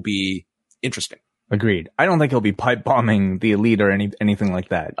that will be interesting. Agreed. I don't think he'll be pipe bombing the Elite or anything like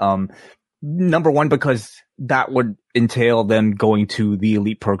that. Number one, because that would entail them going to the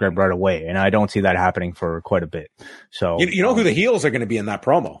Elite program right away. And I don't see that happening for quite a bit. So, you know who the heels are going to be in that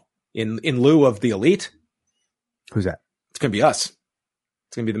promo in lieu of the Elite? Who's that? It's going to be us.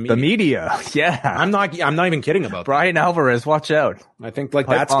 It's going to be the media. The media. Yeah. I'm not even kidding about Brian Alvarez. Watch out. I think like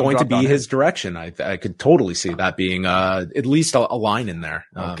that's going to be his direction. I could totally see that being, at least a line in there.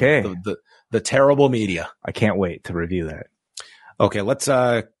 Okay. The terrible media. I can't wait to review that. Okay. Let's,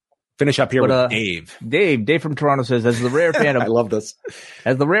 finish up here with Dave. Dave from Toronto says, as the rare fan of I love this.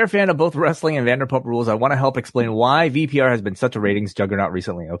 As the rare fan of both wrestling and Vanderpump Rules, I want to help explain why VPR has been such a ratings juggernaut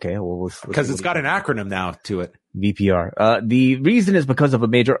recently. Okay, well, because it's got an acronym now to it. VPR. The reason is because of a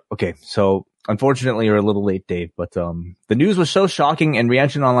major. Okay, so unfortunately, you're a little late, Dave. But the news was so shocking and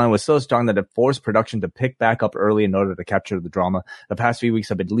reaction online was so strong that it forced production to pick back up early in order to capture the drama. The past few weeks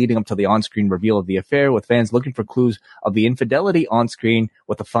have been leading up to the on-screen reveal of the affair, with fans looking for clues of the infidelity on screen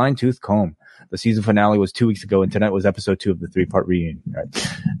with a fine-tooth comb. The season finale was 2 weeks ago, and tonight was episode 2 of the 3-part reunion. Right?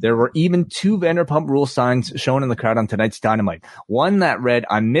 There were even 2 Vanderpump Rules signs shown in the crowd on tonight's Dynamite. One that read,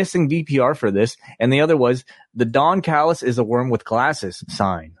 "I'm missing VPR for this," and the other was, "The Don Callis is a worm with glasses"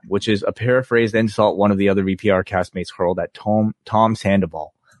 sign, which is a paraphrased insult one of the other VPR castmates hurled at Tom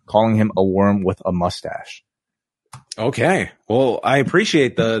Sandoval, calling him a worm with a mustache. Okay. Well, I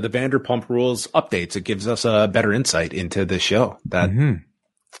appreciate the Vanderpump Rules updates. It gives us a better insight into the show.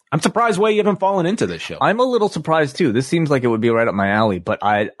 I'm surprised why you haven't fallen into this show. I'm a little surprised too. This seems like it would be right up my alley, but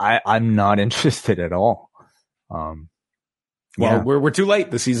I'm not interested at all. We're too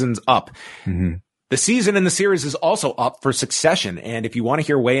late. The season's up. Mm-hmm. The season in the series is also up for Succession. And if you want to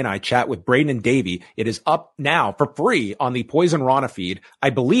hear Way and I chat with Braden and Davey, it is up now for free on the Poison Rana feed. I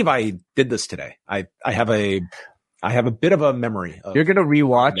believe I did this today. I have a bit of a memory. You're going to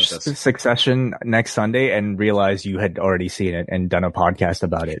rewatch Succession next Sunday and realize you had already seen it and done a podcast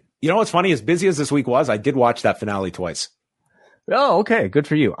about it. You know what's funny? As busy as this week was, I did watch that finale twice. Oh, okay. Good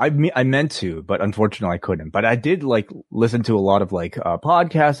for you. I meant to, but unfortunately I couldn't. But I did listen to a lot of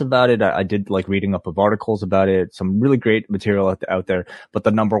podcasts about it. I did reading up of articles about it. Some really great material out there. But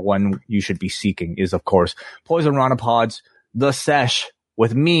the number one you should be seeking is, of course, Poison Rana Pod's The Sesh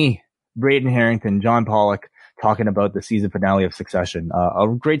with me, Braden Harrington, John Pollock, talking about the season finale of Succession. A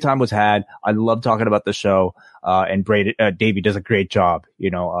great time was had. I love talking about the show. And Davey does a great job,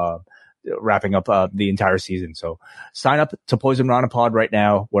 wrapping up the entire season. So sign up to Poison Rana Pod right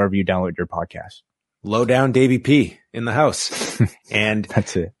now, wherever you download your podcast. Low down Davey P in the house. And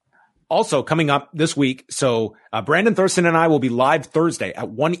that's it. Also coming up this week, so Brandon Thurston and I will be live Thursday at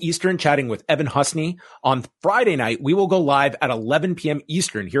 1 Eastern chatting with Evan Husney. On Friday night, we will go live at 11 p.m.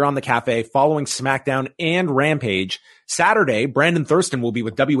 Eastern here on the cafe following SmackDown and Rampage. Saturday, Brandon Thurston will be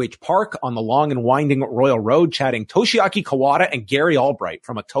with WH Park on the long and winding Royal Road chatting Toshiaki Kawada and Gary Albright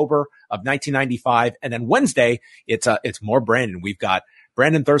from October of 1995. And then Wednesday, it's more Brandon. We've got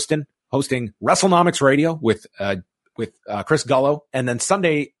Brandon Thurston hosting WrestleNomics Radio with Chris Gullo. And then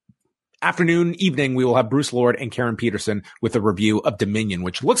Sunday evening, we will have Bruce Lord and Karen Peterson with a review of Dominion,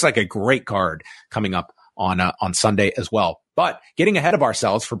 which looks like a great card coming up on Sunday as well. But getting ahead of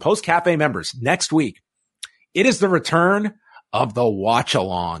ourselves for Post Cafe members next week, it is the return of the watch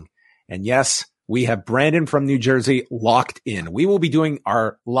along. And yes, we have Brandon from New Jersey locked in. We will be doing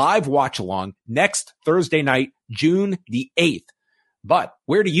our live watch along next Thursday night, June the 8th. But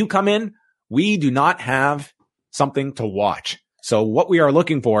where do you come in? We do not have something to watch. So what we are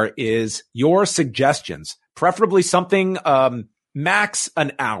looking for is your suggestions, preferably something max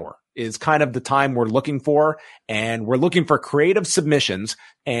an hour is kind of the time we're looking for. And we're looking for creative submissions.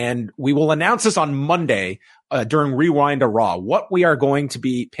 And we will announce this on Monday during Rewind-A what we are going to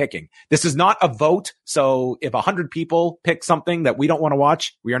be picking. This is not a vote. So if 100 people pick something that we don't want to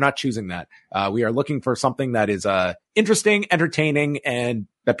watch, we are not choosing that. We are looking for something that is interesting, entertaining, and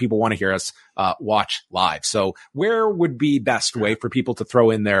that people want to hear us watch live. So where would be best way for people to throw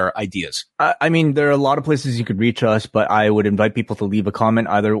in their ideas? I mean, there are a lot of places you could reach us, but I would invite people to leave a comment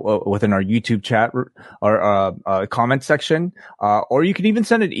either within our YouTube chat or comment section, or you can even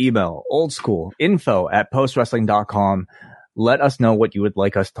send an email, old school, info@postwrestling.com. Let us know what you would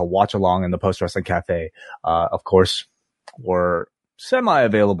like us to watch along in the Post Wrestling Cafe. Of course, we're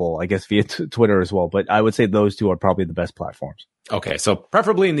semi-available, I guess, via Twitter as well, but I would say those two are probably the best platforms. Okay, so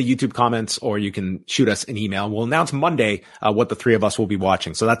preferably in the YouTube comments, or you can shoot us an email. We'll announce Monday what the three of us will be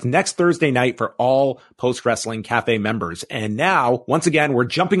watching. So that's next Thursday night for all Post Wrestling Cafe members. And now, once again, we're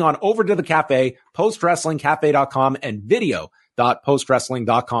jumping on over to the cafe, postwrestlingcafe.com and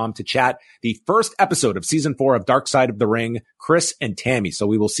video.postwrestling.com to chat the first episode of season 4 of Dark Side of the Ring, Chris and Tammy. So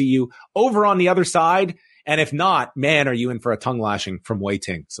we will see you over on the other side. And if not, man, are you in for a tongue lashing from Wei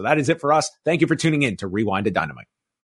Ting. So that is it for us. Thank you for tuning in to Rewind-A-Dynamite.